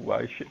something.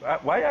 Why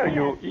are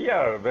you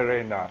here,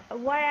 Verena?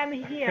 Why I'm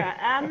here?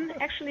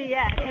 Actually,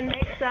 I can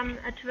make some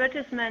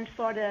advertisement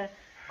for the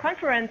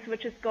conference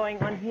which is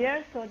going on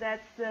here. So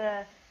that's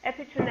the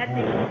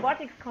Epigenetic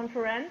Robotics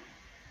Conference,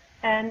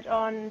 and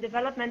on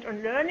development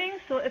on learning.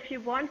 So if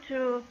you want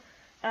to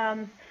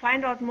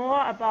find out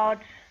more about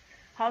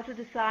how to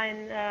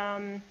design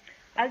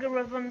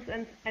algorithms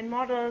and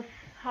models,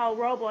 how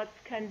robots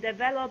can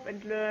develop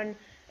and learn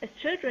as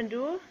children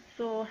do,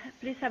 so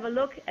please have a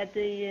look at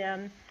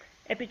the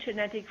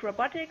Epigenetic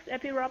Robotics,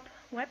 EpiRob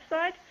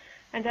website,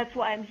 and that's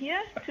why I'm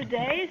here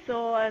today.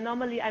 So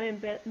normally I'm in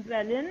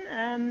Berlin,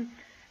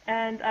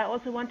 and I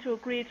also want to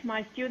greet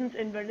my students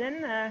in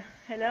Berlin.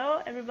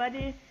 Hello,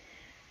 everybody,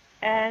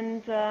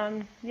 and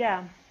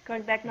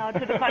going back now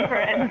to the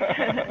conference.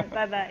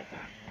 Bye-bye.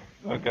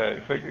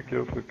 Okay, thank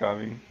you for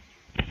coming.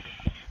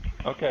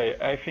 Okay,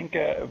 I think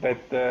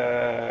that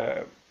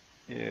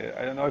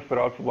I don't know if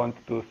Rolf wants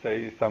to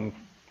say some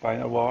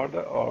final word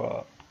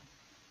or.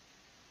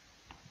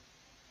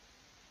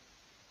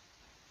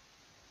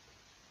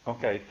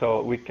 Okay,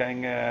 so we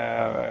can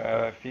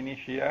finish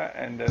here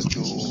and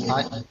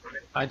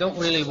I don't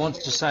really want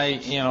to say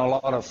a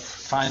lot of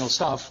final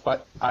stuff,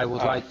 but I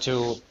would like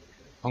to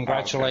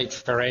congratulate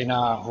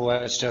Verena, who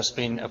has just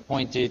been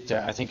appointed,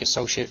 I think,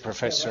 associate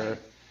professor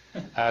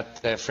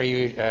at the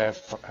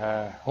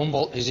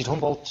Humboldt, is it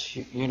Humboldt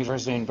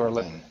University in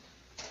Berlin?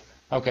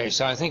 Okay,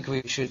 so I think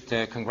we should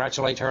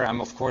congratulate her.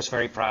 I'm of course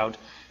very proud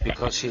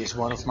because she is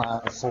one of my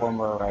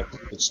former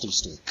PhD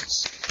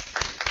students.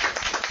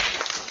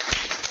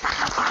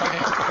 Okay,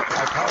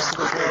 I pass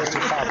the floor to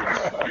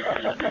Fabio.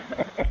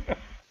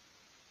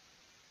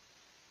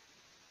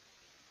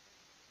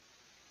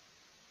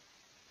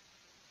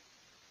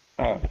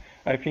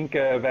 I think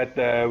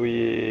that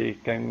we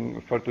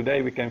can, for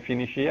today, we can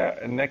finish here.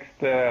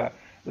 Next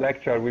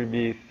lecture will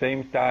be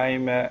same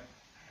time,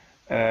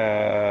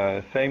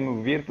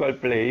 same virtual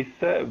place,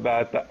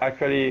 but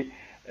actually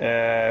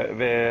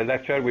the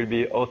lecture will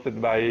be hosted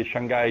by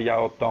Shanghai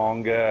Yao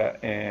Tong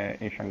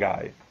in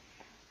Shanghai.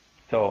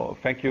 So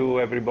thank you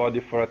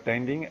everybody for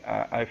attending.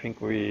 I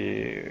think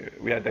we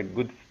had a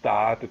good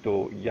start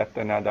to yet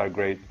another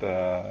great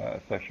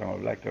session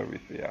of lecture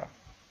this year.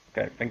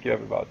 Okay, thank you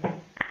everybody.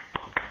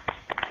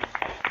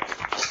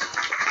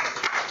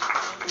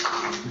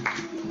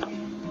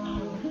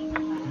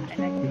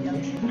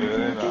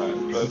 Very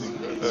nice.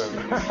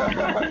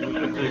 You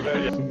should be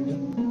very